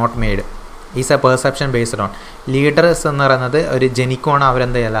born and not made is A perception based on. Leaders എന്ന് പറയുന്നത് ഒരു ജനിക്കുവാണ്,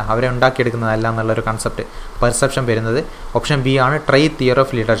 അവരെന്തല്ല അവരെ ഉണ്ടാക്കിയെടുക്കുന്നതല്ല എന്നുള്ളൊരു കൺസെപ്റ്റ് പെർസെപ്ഷൻ വരുന്നത്. ഓപ്ഷൻ ബി ആണ് trait തിയർ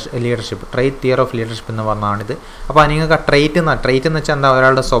of leadership. Trait തിയർ of leadership എന്ന് പറഞ്ഞാണിത്. അപ്പോൾ നിങ്ങൾക്ക് ആ ട്രൈറ്റ് എന്ന് വെച്ചാൽ എന്താ,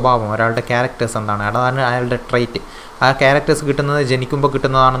 ഒരാളുടെ സ്വഭാവം, ഒരാളുടെ ക്യാരക്ടേഴ്സ് എന്താണ്, അതാണ് അയാളുടെ ട്രൈറ്റ്. ആ ക്യാരക്ടേഴ്സ് കിട്ടുന്നത് ജനിക്കുമ്പോൾ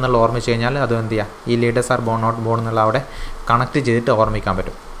കിട്ടുന്നതാണെന്നുള്ള ഓർമ്മിച്ച് കഴിഞ്ഞാൽ അത് എന്ത് ചെയ്യുക, ഈ leaders R bone not bone എന്നുള്ള അവിടെ കണക്ട് ചെയ്തിട്ട് ഓർമ്മിക്കാൻ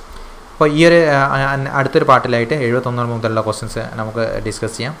പറ്റും. അപ്പോൾ ഈ ഒരു അടുത്തൊരു പാർട്ടിലായിട്ട് 71 മുതലുള്ള ക്വസ്റ്റ്യൻസ് നമുക്ക്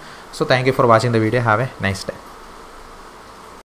ഡിസ്കസ് ചെയ്യാം. So thank you for watching the video. Have a nice day.